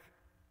Davidic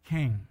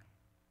king.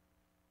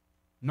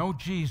 No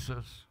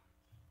Jesus.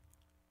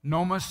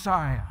 No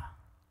Messiah.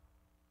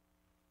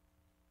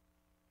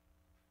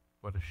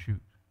 But a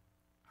shoot.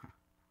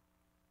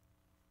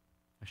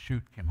 A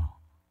shoot came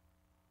out.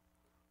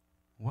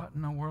 What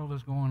in the world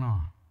is going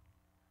on?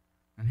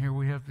 And here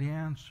we have the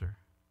answer.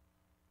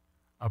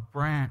 A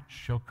branch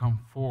shall come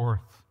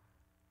forth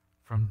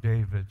from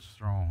David's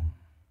throne.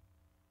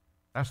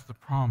 That's the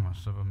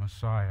promise of a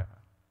Messiah.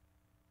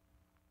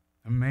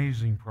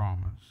 Amazing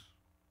promise.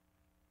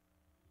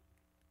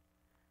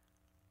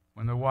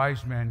 When the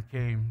wise men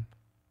came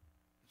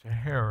to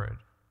Herod,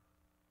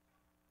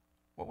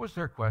 what was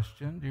their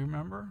question? Do you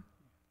remember?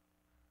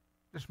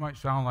 This might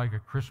sound like a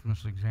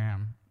Christmas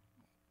exam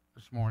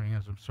this morning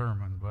as a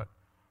sermon, but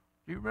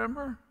do you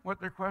remember what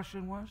their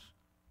question was?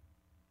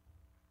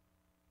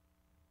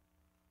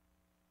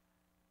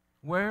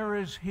 Where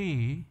is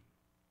he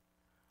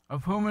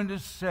of whom it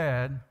is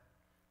said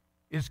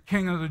is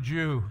King of the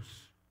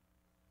Jews?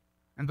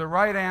 And the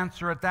right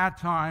answer at that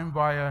time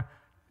by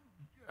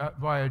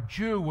a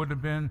Jew would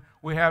have been,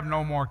 we have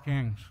no more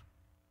kings.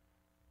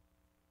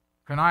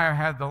 Coniah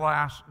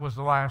was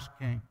the last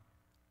king.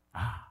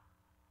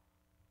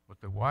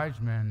 But the wise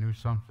men knew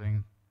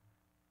something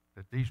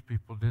that these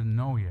people didn't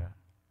know yet.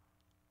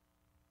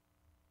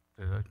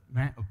 That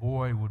a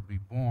boy would be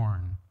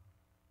born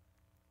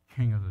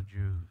King of the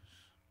Jews.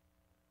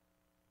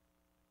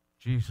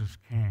 Jesus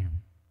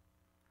came,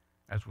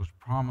 as was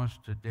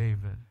promised to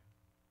David.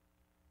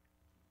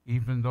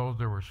 Even though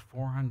there was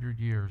 400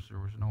 years, there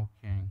was no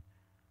king.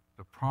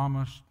 The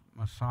promised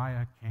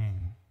Messiah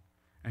came.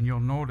 And you'll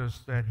notice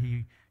that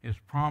he is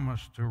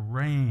promised to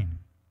reign.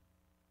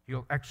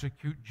 He'll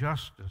execute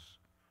justice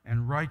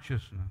and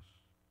righteousness.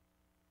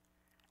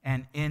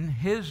 And in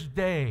his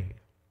day,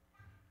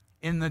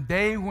 in the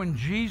day when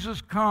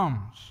Jesus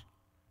comes,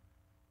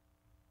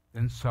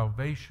 then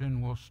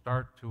salvation will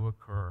start to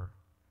occur.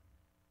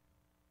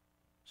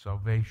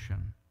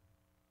 Salvation.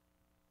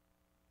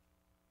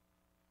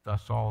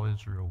 Thus all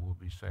Israel will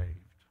be saved.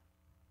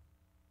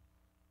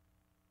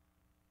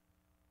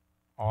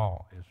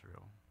 All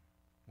Israel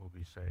will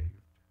be saved.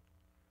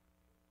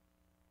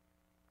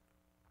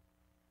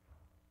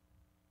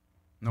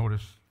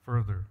 Notice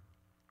further.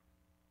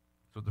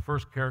 So the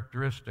first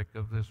characteristic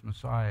of this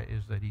Messiah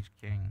is that he's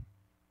king.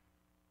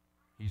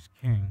 He's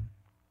king.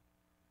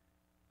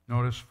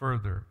 Notice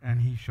further,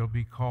 and he shall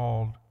be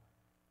called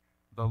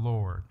the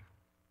Lord.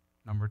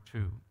 Number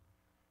 2.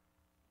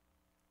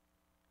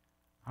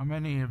 How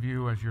many of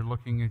you, as you're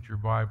looking at your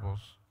Bibles,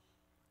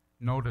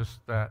 notice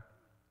that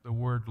the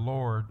word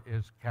Lord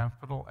is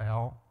capital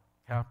L,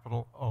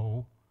 capital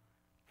O,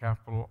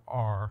 capital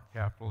R,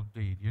 capital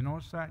D? Do you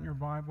notice that in your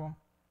Bible?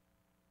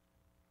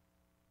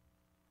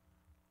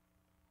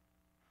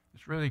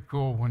 It's really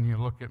cool when you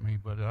look at me,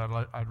 but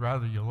I'd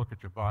rather you look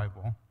at your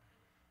Bible.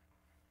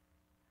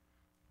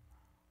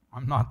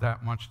 I'm not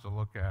that much to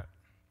look at.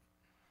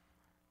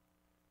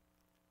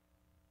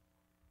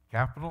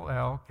 Capital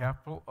L,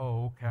 capital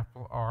O,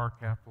 capital R,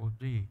 capital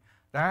D.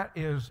 That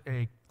is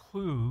a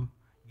clue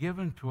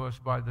given to us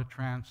by the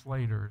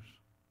translators.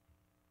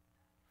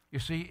 You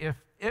see, if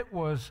it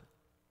was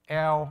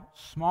L,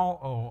 small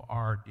o,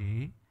 R,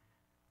 D,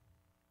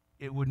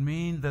 it would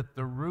mean that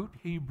the root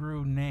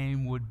Hebrew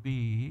name would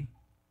be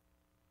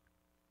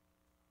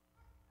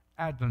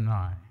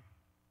Adonai.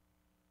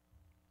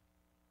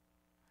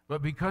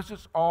 But because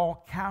it's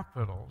all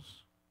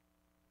capitals,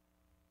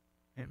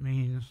 it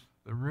means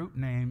the root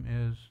name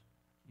is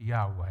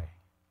Yahweh,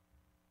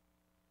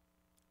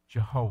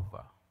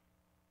 Jehovah.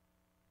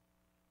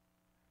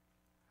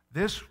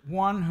 This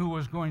one who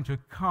is going to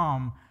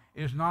come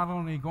is not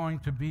only going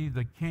to be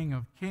the King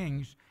of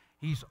Kings,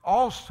 he's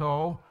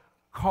also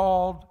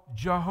called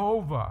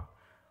Jehovah.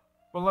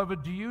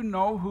 Beloved, do you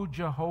know who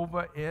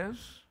Jehovah is?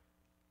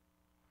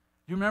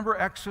 Do you remember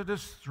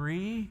Exodus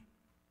 3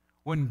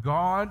 when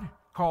God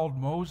called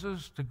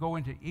Moses to go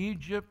into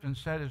Egypt and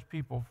set his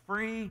people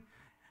free?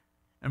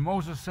 And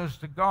Moses says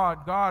to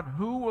God, God,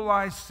 who will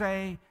I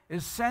say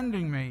is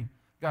sending me?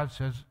 God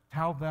says,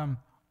 tell them,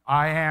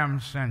 I am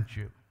sent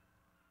you.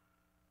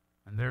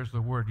 And there's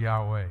the word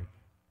Yahweh,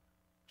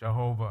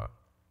 Jehovah.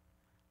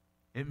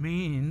 It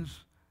means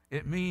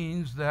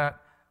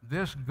that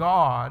this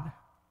God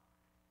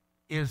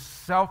is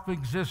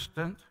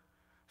self-existent,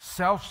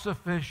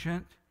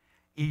 self-sufficient,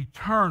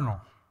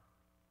 eternal.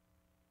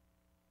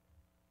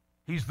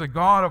 He's the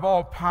God of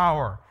all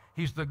power.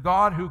 He's the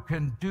God who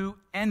can do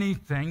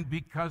anything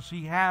because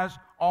he has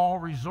all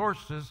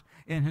resources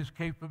in his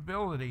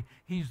capability.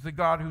 He's the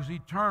God who's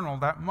eternal.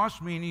 That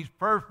must mean he's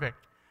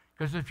perfect,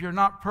 because if you're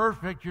not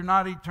perfect, you're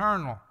not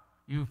eternal.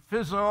 You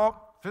fizzle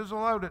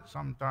out at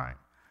some time.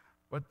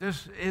 But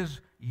this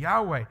is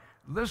Yahweh.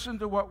 Listen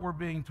to what we're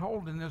being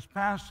told in this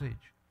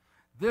passage.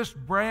 This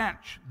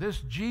branch, this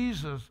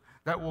Jesus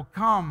that will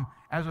come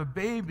as a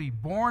baby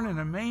born in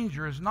a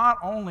manger is not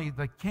only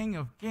the King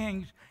of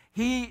Kings,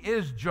 he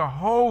is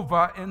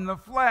Jehovah in the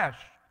flesh.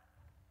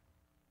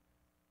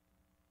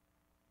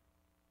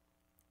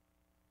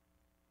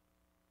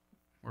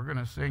 We're going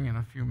to sing in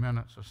a few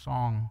minutes a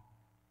song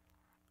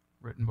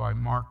written by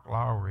Mark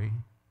Lowry,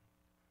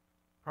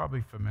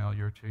 probably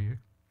familiar to you.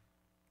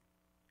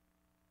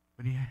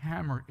 But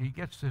he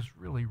gets this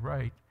really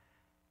right.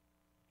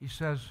 He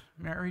says,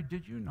 Mary,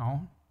 did you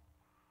know?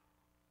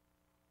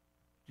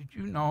 Did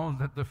you know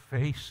that the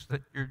face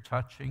that you're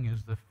touching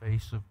is the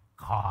face of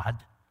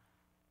God?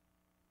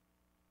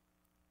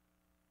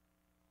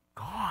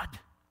 God.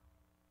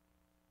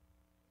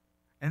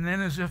 And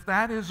then, as if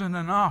that isn't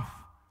enough,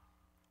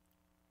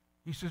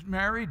 he says,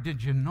 Mary,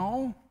 did you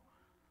know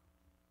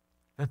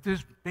that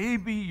this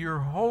baby you're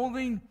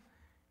holding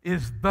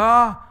is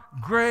the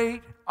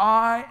great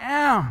I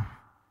am?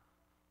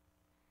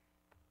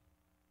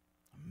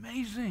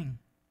 Amazing.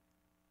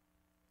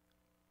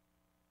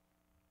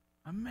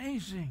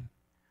 Amazing.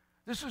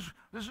 This is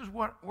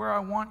where I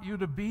want you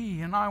to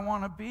be, and I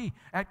want to be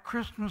at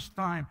Christmas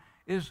time,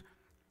 is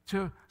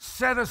to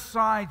set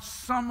aside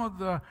some of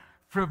the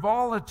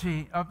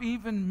frivolity of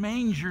even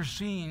manger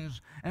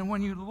scenes. And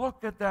when you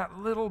look at that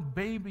little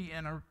baby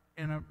in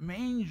a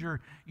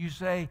manger, you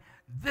say,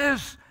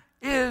 this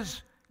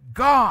is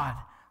God.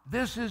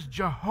 This is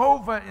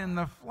Jehovah in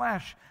the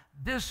flesh.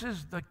 This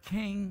is the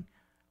King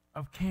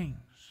of Kings.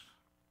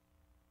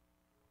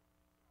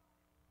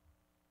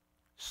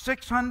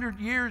 600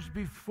 years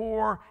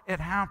before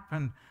it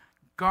happened,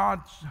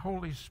 God's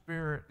Holy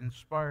Spirit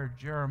inspired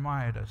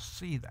Jeremiah to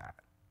see that.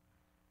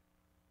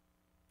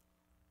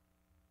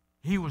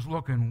 He was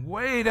looking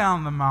way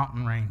down the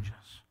mountain ranges,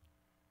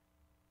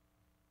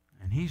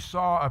 and he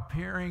saw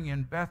appearing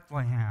in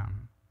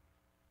Bethlehem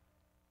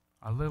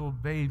a little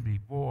baby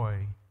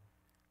boy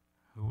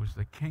who was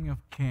the King of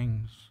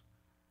Kings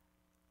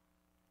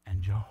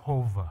and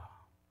Jehovah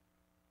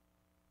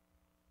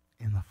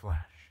in the flesh.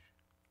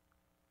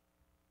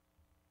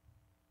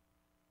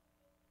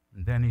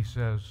 And then he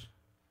says,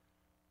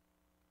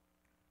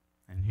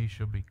 and he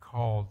shall be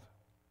called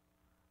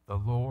the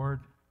Lord,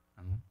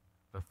 and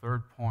the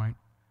third point,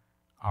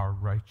 our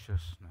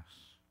righteousness.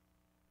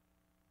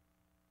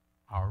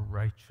 Our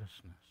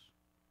righteousness.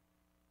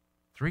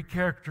 Three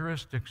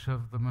characteristics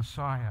of the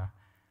Messiah.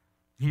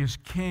 He is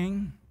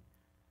King,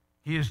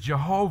 He is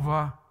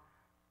Jehovah,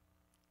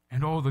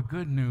 and oh, the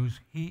good news,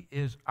 He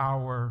is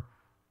our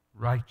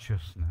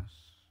righteousness.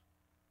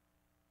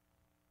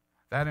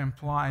 That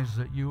implies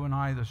that you and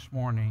I this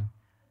morning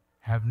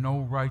have no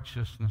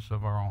righteousness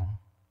of our own.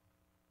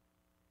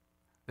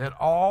 That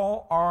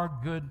all our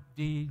good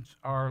deeds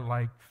are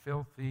like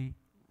filthy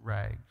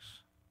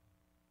rags.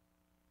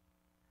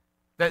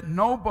 That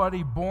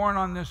nobody born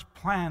on this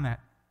planet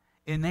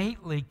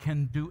innately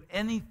can do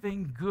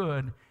anything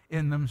good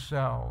in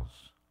themselves.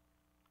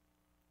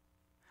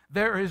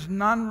 There is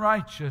none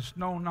righteous,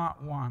 no,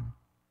 not one.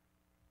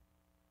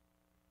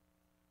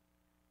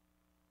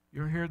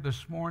 You're here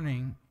this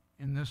morning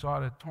in this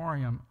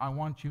auditorium. I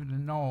want you to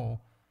know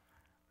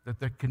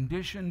that the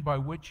condition by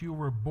which you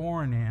were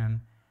born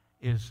in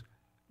is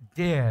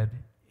dead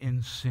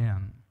in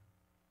sin.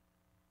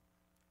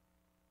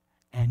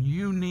 And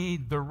you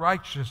need the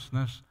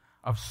righteousness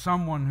of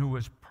someone who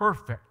is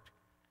perfect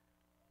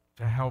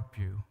to help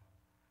you.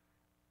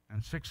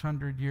 And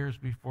 600 years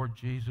before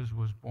Jesus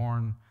was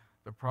born,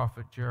 the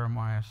prophet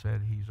Jeremiah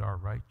said, He's our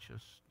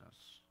righteousness.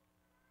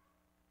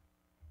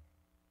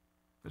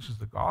 This is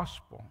the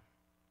gospel.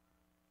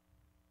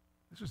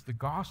 This is the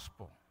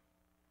gospel.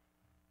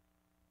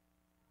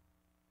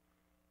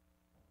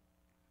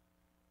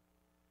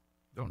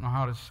 Don't know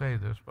how to say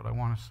this, but I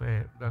want to say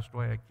it the best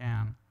way I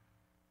can.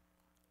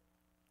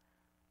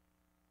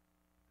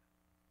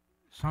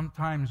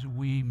 Sometimes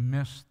we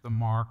miss the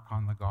mark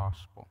on the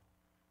gospel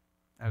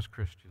as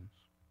Christians.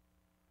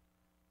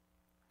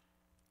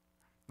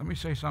 Let me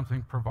say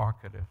something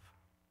provocative.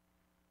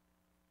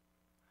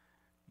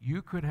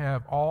 You could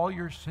have all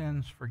your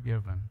sins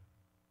forgiven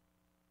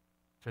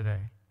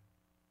today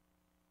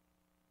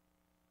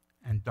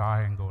and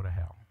die and go to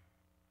hell.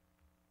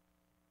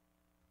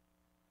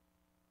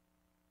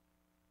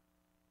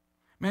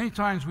 Many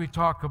times we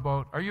talk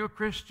about, are you a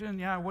Christian?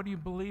 Yeah, what do you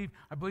believe?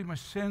 I believe my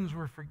sins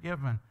were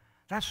forgiven.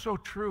 That's so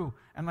true,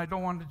 and I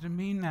don't want it to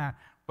mean that.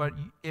 But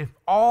if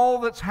all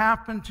that's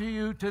happened to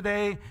you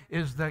today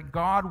is that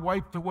God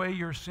wiped away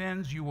your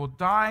sins, you will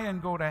die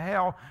and go to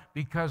hell,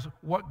 because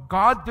what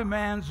God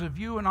demands of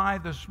you and I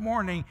this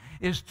morning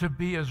is to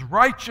be as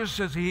righteous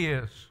as He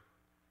is.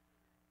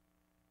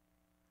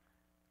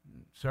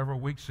 Several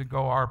weeks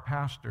ago, our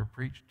pastor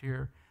preached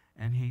here,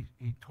 and he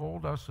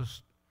told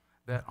us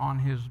that on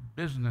his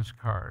business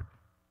card,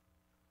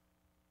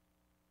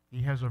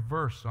 he has a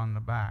verse on the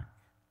back.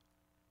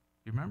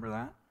 Do you remember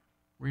that?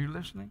 Were you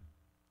listening?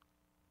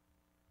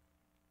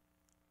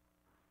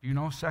 Do you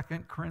know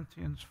 2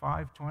 Corinthians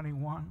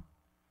 5:21?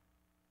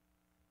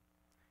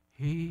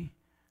 He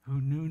who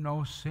knew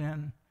no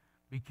sin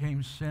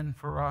became sin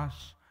for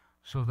us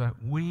so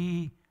that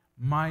we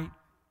might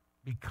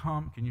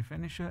become, can you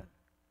finish it?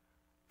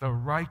 The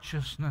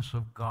righteousness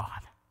of God.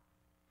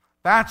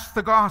 That's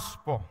the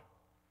gospel.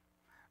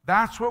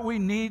 That's what we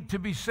need to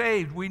be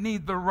saved. We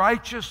need the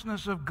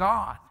righteousness of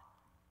God.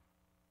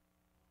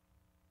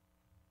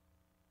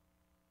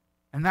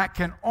 And that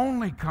can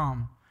only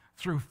come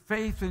through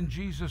faith in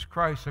Jesus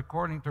Christ,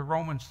 according to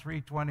Romans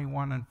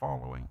 3:21 and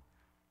following.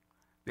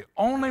 The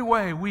only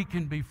way we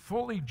can be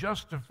fully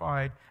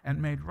justified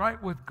and made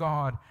right with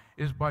God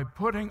is by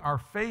putting our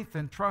faith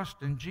and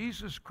trust in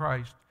Jesus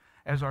Christ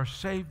as our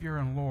Savior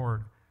and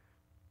Lord,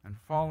 and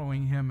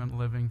following Him and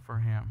living for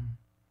Him.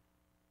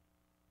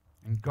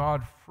 And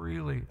God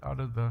freely, out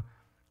of the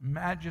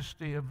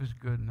majesty of His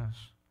goodness,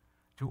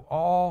 to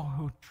all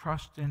who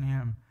trust in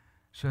Him,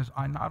 says,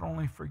 I not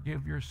only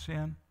forgive your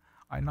sin,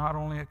 I not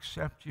only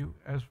accept you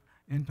as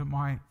into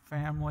my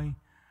family,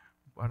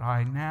 but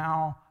I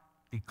now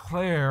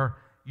declare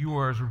you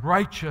are as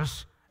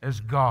righteous as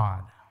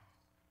God.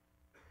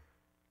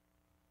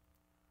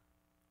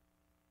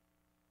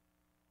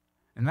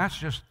 And that's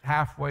just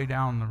halfway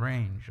down the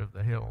range of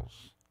the hills.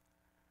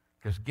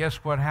 Because guess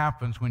what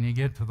happens when you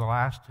get to the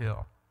last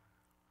hill?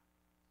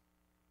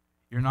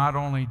 You're not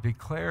only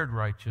declared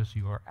righteous,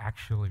 you are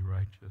actually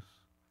righteous.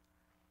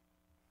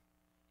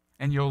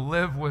 And you'll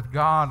live with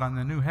God on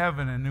the new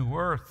heaven and new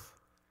earth.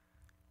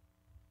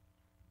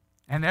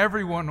 And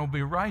everyone will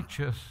be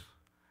righteous.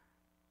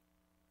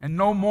 And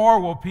no more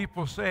will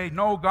people say,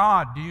 no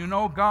God, do you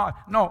know God?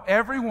 No,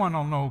 everyone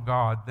will know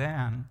God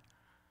then.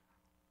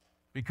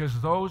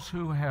 Because those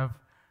who have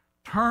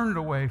turned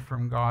away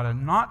from God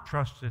and not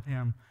trusted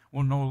Him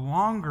will no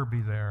longer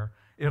be there.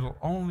 It'll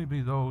only be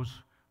those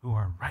who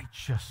are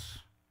righteous.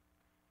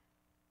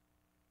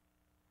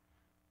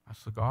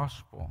 That's the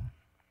gospel.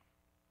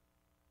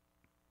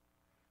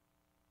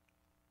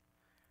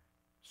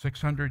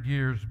 600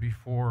 years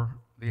before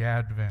the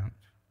Advent,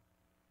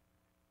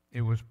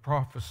 it was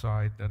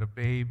prophesied that a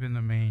babe in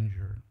the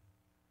manger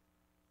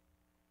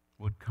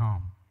would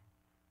come,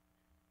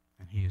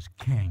 and He is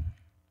King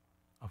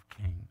of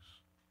kings.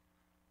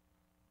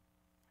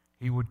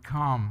 He would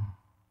come,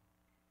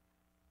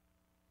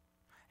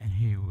 and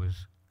he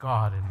was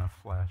God in the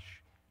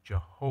flesh,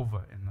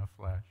 Jehovah in the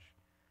flesh.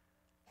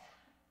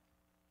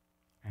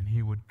 And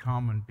he would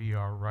come and be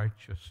our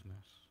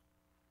righteousness.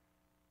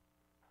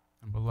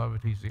 And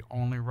beloved, he's the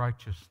only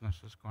righteousness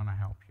that's going to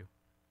help you.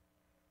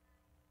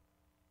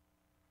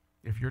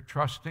 If you're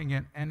trusting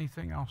in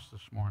anything else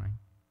this morning,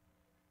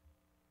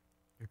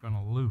 you're going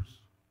to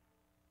lose.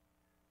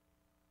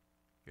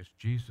 Because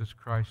Jesus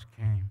Christ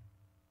came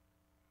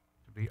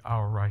to be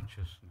our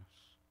righteousness.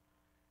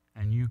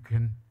 And you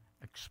can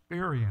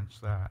experience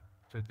that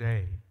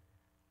today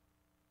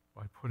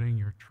by putting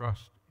your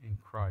trust in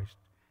Christ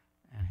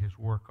and his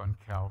work on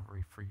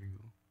Calvary for you.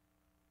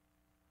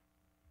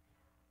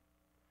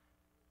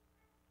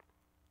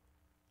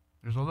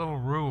 There's a little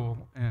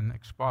rule in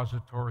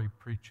expository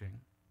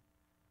preaching.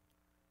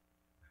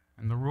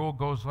 And the rule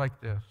goes like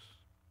this.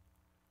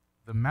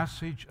 The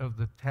message of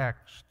the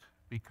text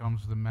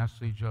becomes the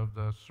message of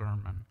the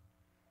sermon.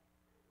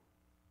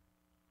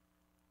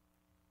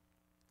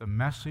 The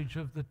message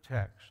of the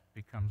text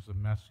becomes the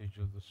message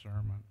of the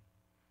sermon.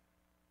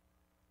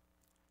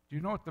 Do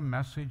you know what the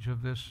message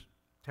of this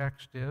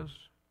text is?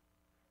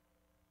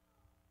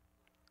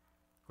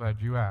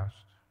 Glad you asked.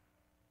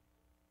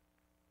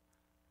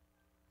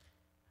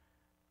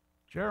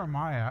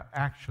 Jeremiah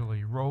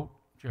actually wrote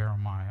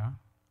Jeremiah,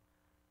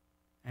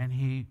 and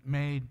he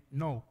made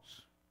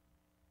notes,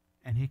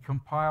 and he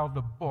compiled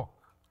a book.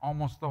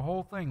 Almost the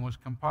whole thing was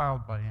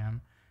compiled by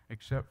him,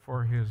 except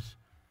for his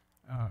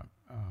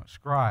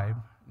scribe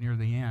near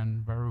the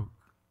end, Baruch.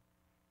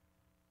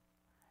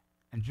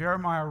 And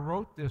Jeremiah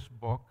wrote this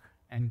book,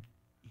 and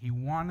he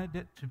wanted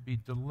it to be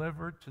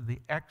delivered to the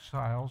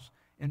exiles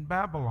in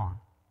Babylon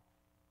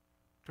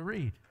to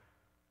read.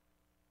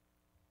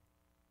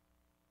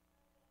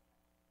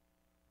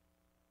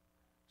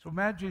 So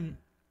imagine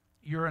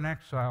you're an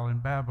exile in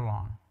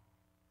Babylon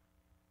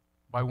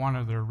by one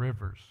of their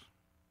rivers,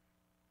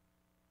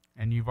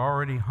 and you've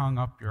already hung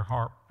up your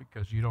harp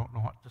because you don't know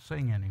what to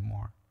sing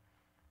anymore.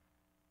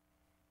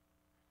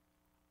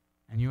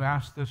 And you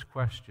ask this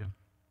question: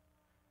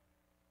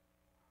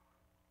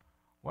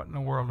 what in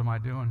the world am I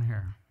doing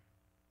here?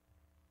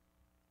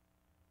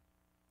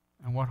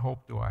 And what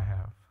hope do I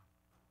have?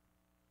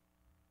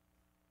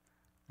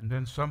 And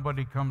then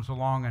somebody comes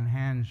along and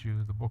hands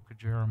you the book of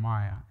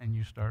Jeremiah, and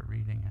you start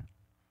reading it.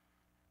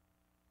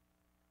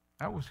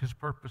 That was his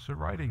purpose of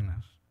writing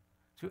this,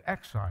 to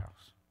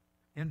exiles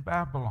in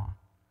Babylon,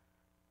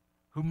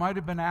 who might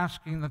have been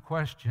asking the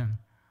question,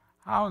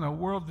 how in the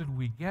world did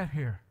we get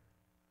here?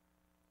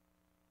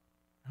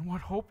 And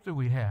what hope do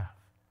we have?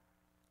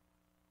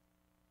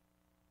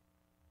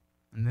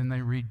 And then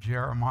they read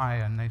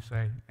Jeremiah and they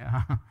say,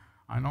 yeah,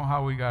 I know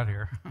how we got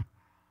here.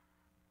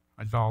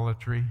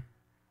 Idolatry,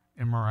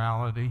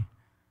 immorality,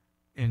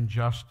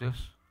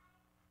 injustice,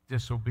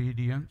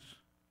 disobedience,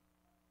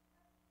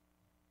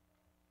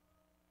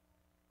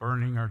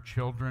 burning our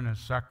children as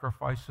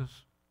sacrifices.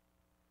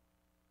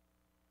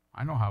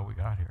 I know how we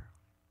got here.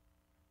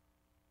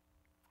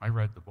 I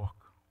read the book.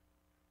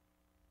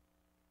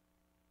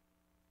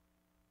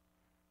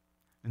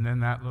 And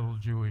then that little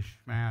Jewish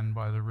man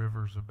by the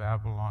rivers of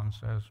Babylon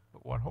says,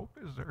 but what hope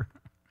is there?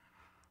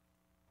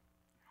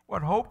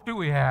 What hope do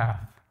we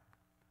have?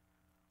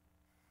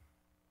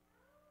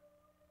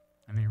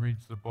 And he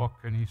reads the book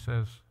and he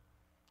says,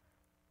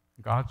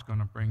 God's going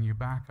to bring you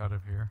back out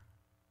of here.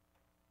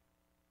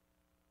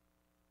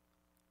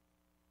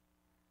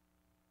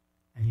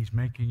 And he's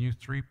making you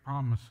 3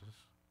 promises.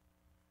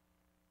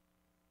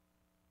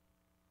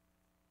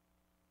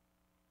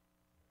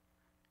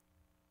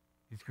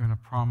 He's going to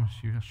promise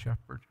you a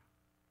shepherd.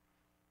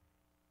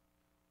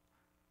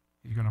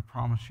 He's going to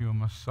promise you a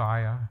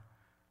Messiah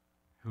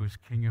who is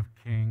King of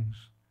Kings,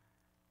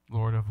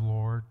 Lord of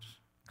Lords,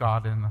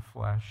 God in the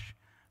flesh,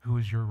 who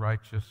is your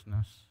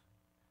righteousness.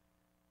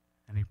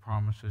 And he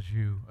promises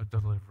you a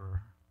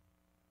deliverer.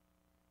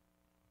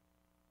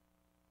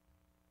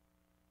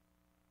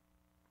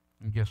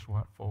 And guess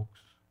what, folks?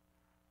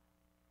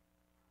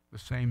 The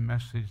same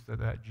message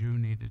that Jew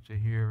needed to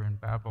hear in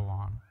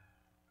Babylon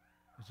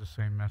is the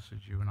same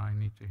message you and I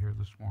need to hear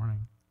this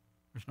morning.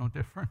 There's no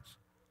difference.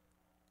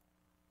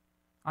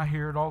 I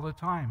hear it all the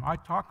time. I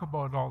talk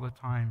about it all the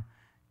time.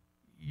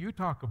 You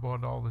talk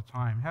about it all the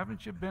time.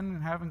 Haven't you been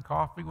having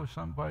coffee with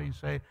somebody and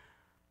say,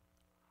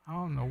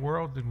 how in the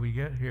world did we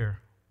get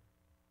here?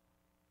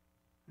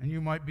 And you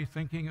might be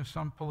thinking of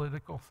some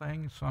political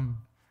thing,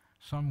 some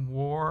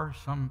war,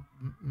 some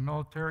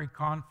military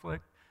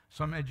conflict,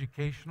 some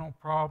educational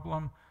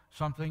problem,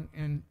 something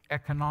in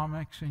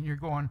economics, and you're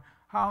going,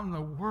 how in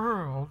the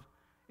world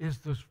is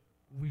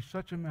we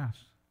such a mess?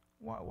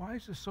 Why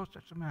is this such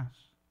a mess?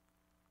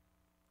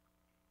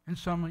 And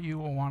some of you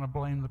will want to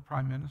blame the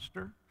Prime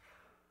Minister.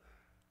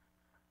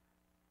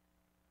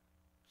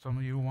 Some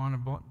of you want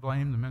to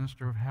blame the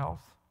Minister of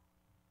Health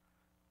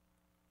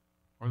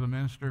or the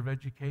Minister of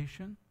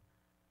Education.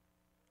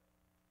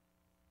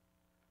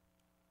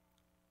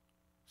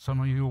 Some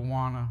of you will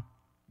want to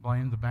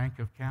blame the Bank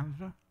of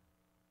Canada.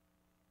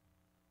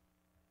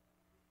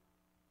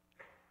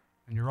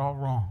 And you're all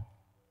wrong.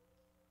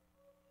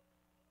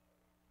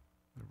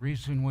 The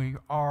reason we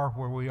are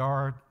where we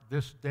are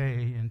this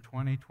day in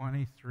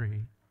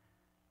 2023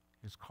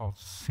 is called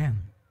sin.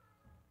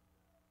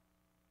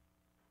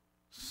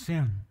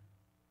 Sin.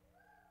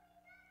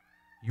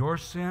 Your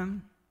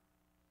sin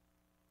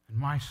and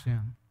my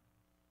sin.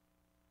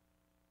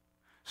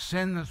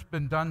 Sin that's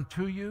been done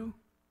to you,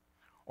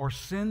 or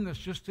sin that's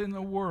just in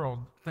the world.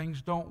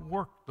 Things don't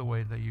work the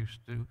way they used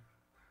to.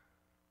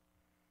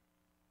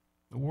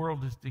 The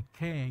world is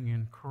decaying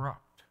and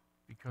corrupt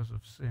because of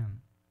sin.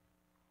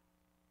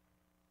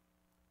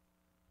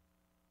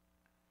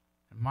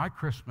 And my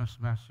Christmas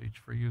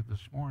message for you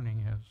this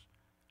morning is,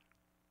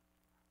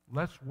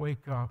 let's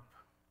wake up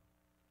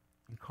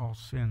and call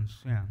sin,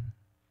 sin.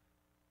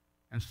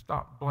 And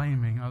stop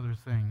blaming other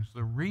things.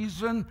 The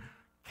reason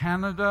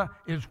Canada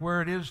is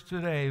where it is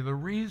today, the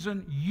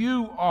reason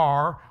you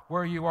are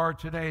where you are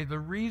today, the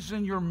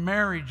reason your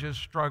marriage is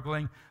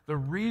struggling, the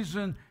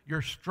reason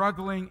you're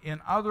struggling in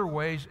other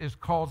ways is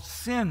called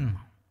sin.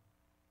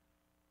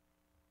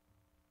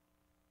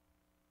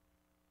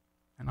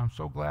 And I'm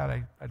so glad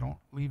I don't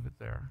leave it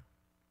there.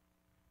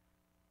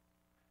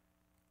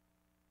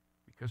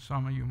 Because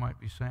some of you might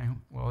be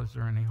saying, well, is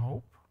there any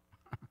hope?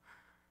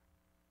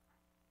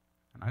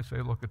 And I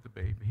say, look at the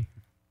baby.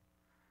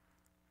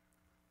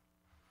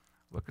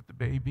 Look at the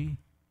baby.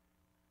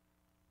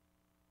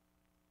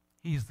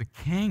 He's the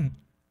King.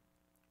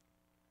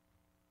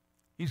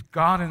 He's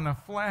God in the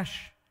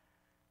flesh.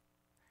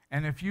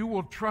 And if you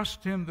will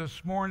trust Him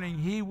this morning,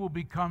 He will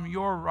become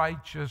your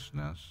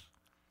righteousness.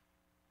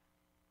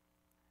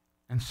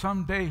 And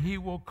someday He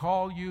will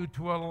call you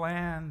to a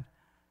land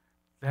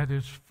that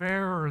is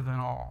fairer than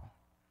all.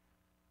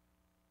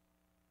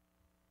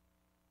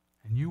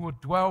 And you will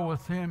dwell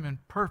with Him in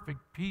perfect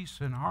peace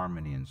and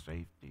harmony and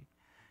safety.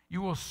 You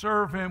will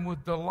serve Him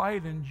with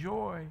delight and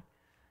joy.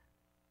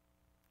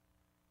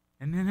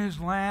 And in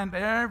His land,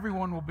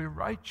 everyone will be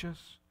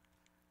righteous.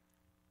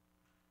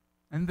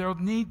 And they'll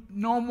need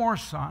no more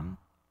sun,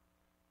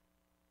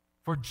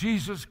 for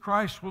Jesus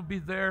Christ will be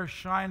there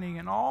shining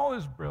in all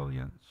His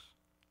brilliance.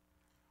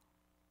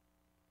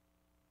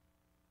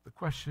 The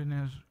question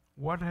is,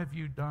 what have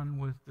you done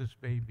with this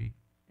baby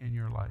in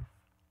your life?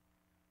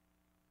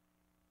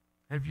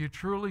 Have you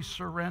truly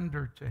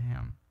surrendered to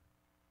Him?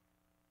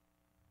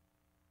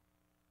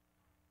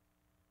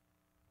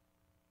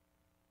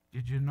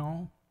 Did you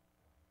know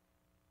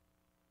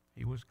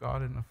He was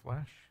God in the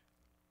flesh?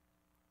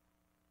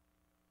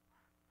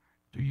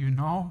 Do you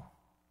know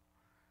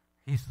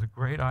He's the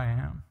great I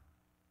am?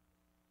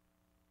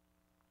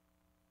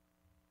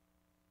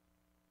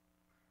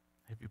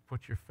 Have you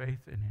put your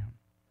faith in Him?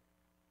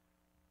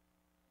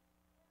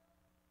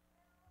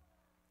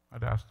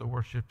 I'd ask the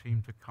worship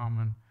team to come,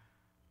 and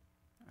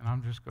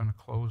I'm just going to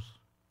close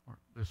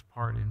this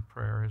part in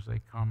prayer as they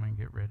come and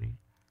get ready.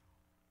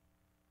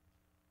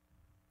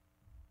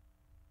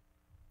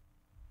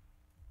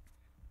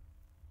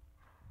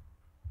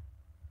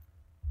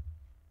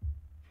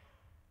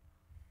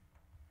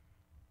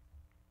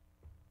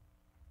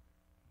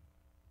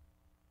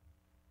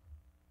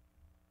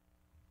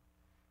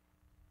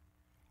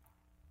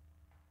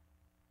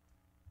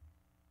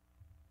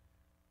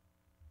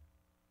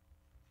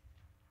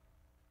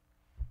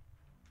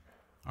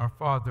 Our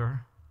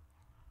Father,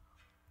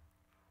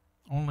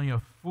 only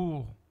a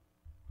fool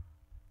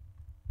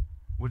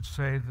would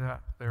say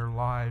that their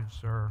lives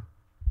are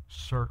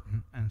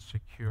certain and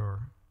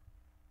secure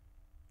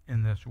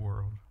in this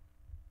world.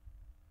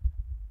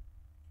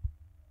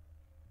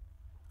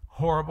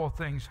 Horrible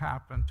things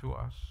happen to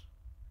us,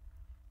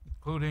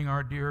 including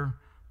our dear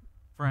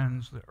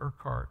friends, the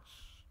Urquharts,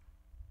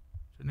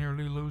 to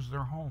nearly lose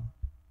their home.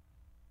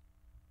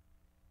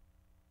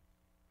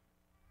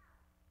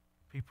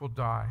 People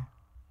die.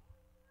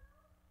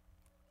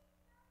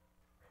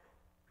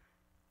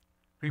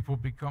 People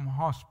become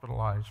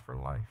hospitalized for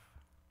life.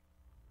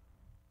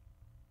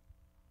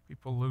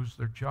 People lose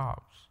their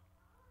jobs.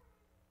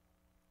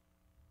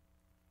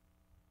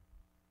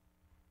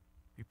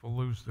 People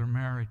lose their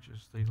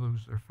marriages. They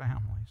lose their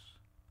families.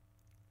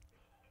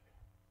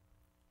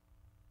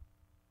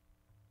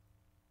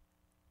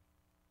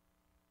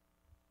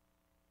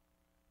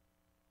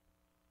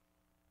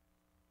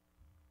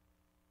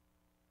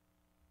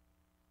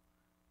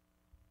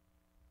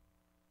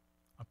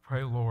 I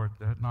pray, Lord,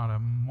 that not a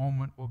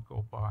moment will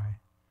go by.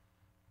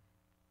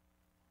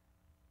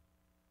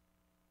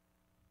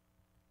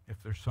 If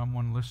there's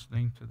someone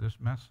listening to this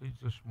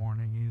message this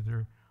morning,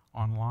 either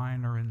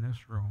online or in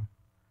this room,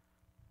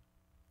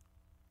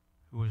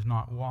 who is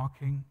not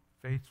walking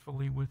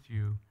faithfully with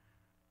you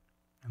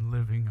and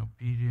living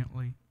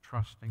obediently,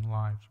 trusting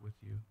lives with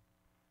you,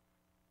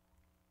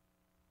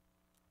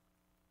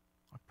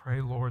 I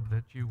pray, Lord,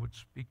 that you would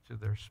speak to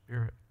their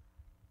spirit.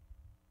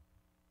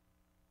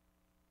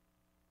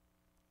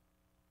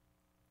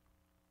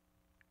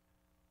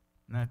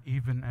 And that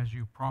even as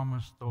you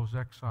promised those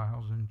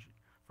exiles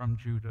from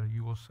Judah,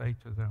 you will say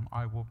to them,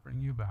 I will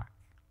bring you back.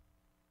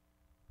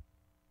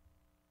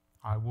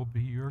 I will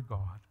be your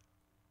God.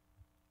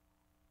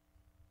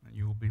 and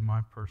you will be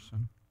my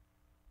person.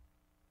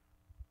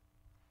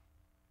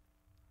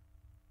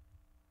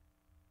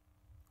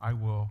 I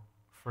will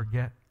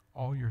forget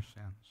all your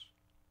sins.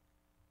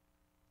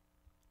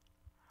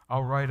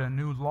 I'll write a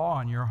new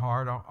law in your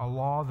heart, a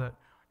law that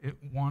it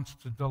wants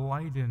to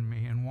delight in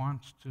me and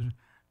wants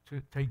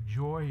to take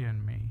joy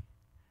in me.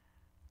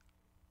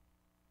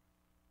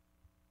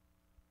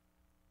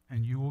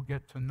 And you will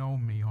get to know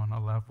me on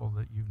a level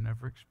that you've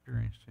never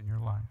experienced in your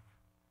life.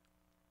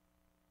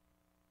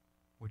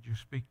 Would you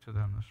speak to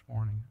them this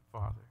morning,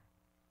 Father,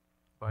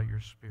 by your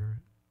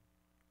Spirit?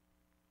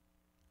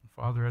 And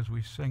Father, as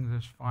we sing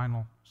this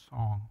final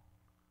song,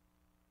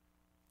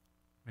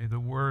 may the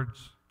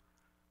words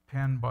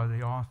penned by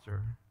the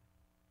author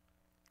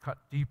cut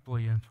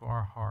deeply into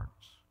our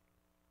hearts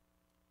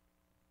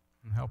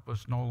and help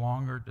us no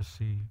longer to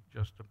see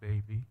just a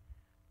baby,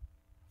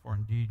 for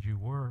indeed you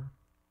were,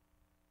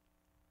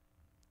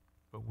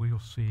 but we'll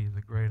see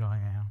the great I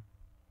am,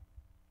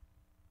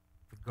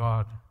 the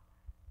God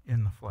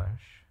in the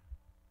flesh,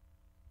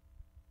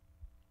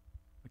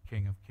 the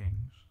King of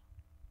Kings.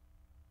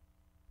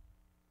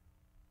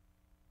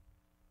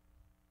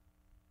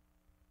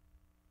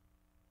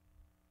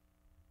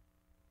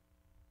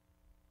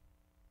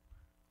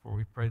 For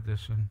we pray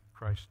this in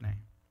Christ's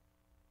name.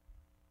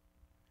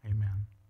 Amen.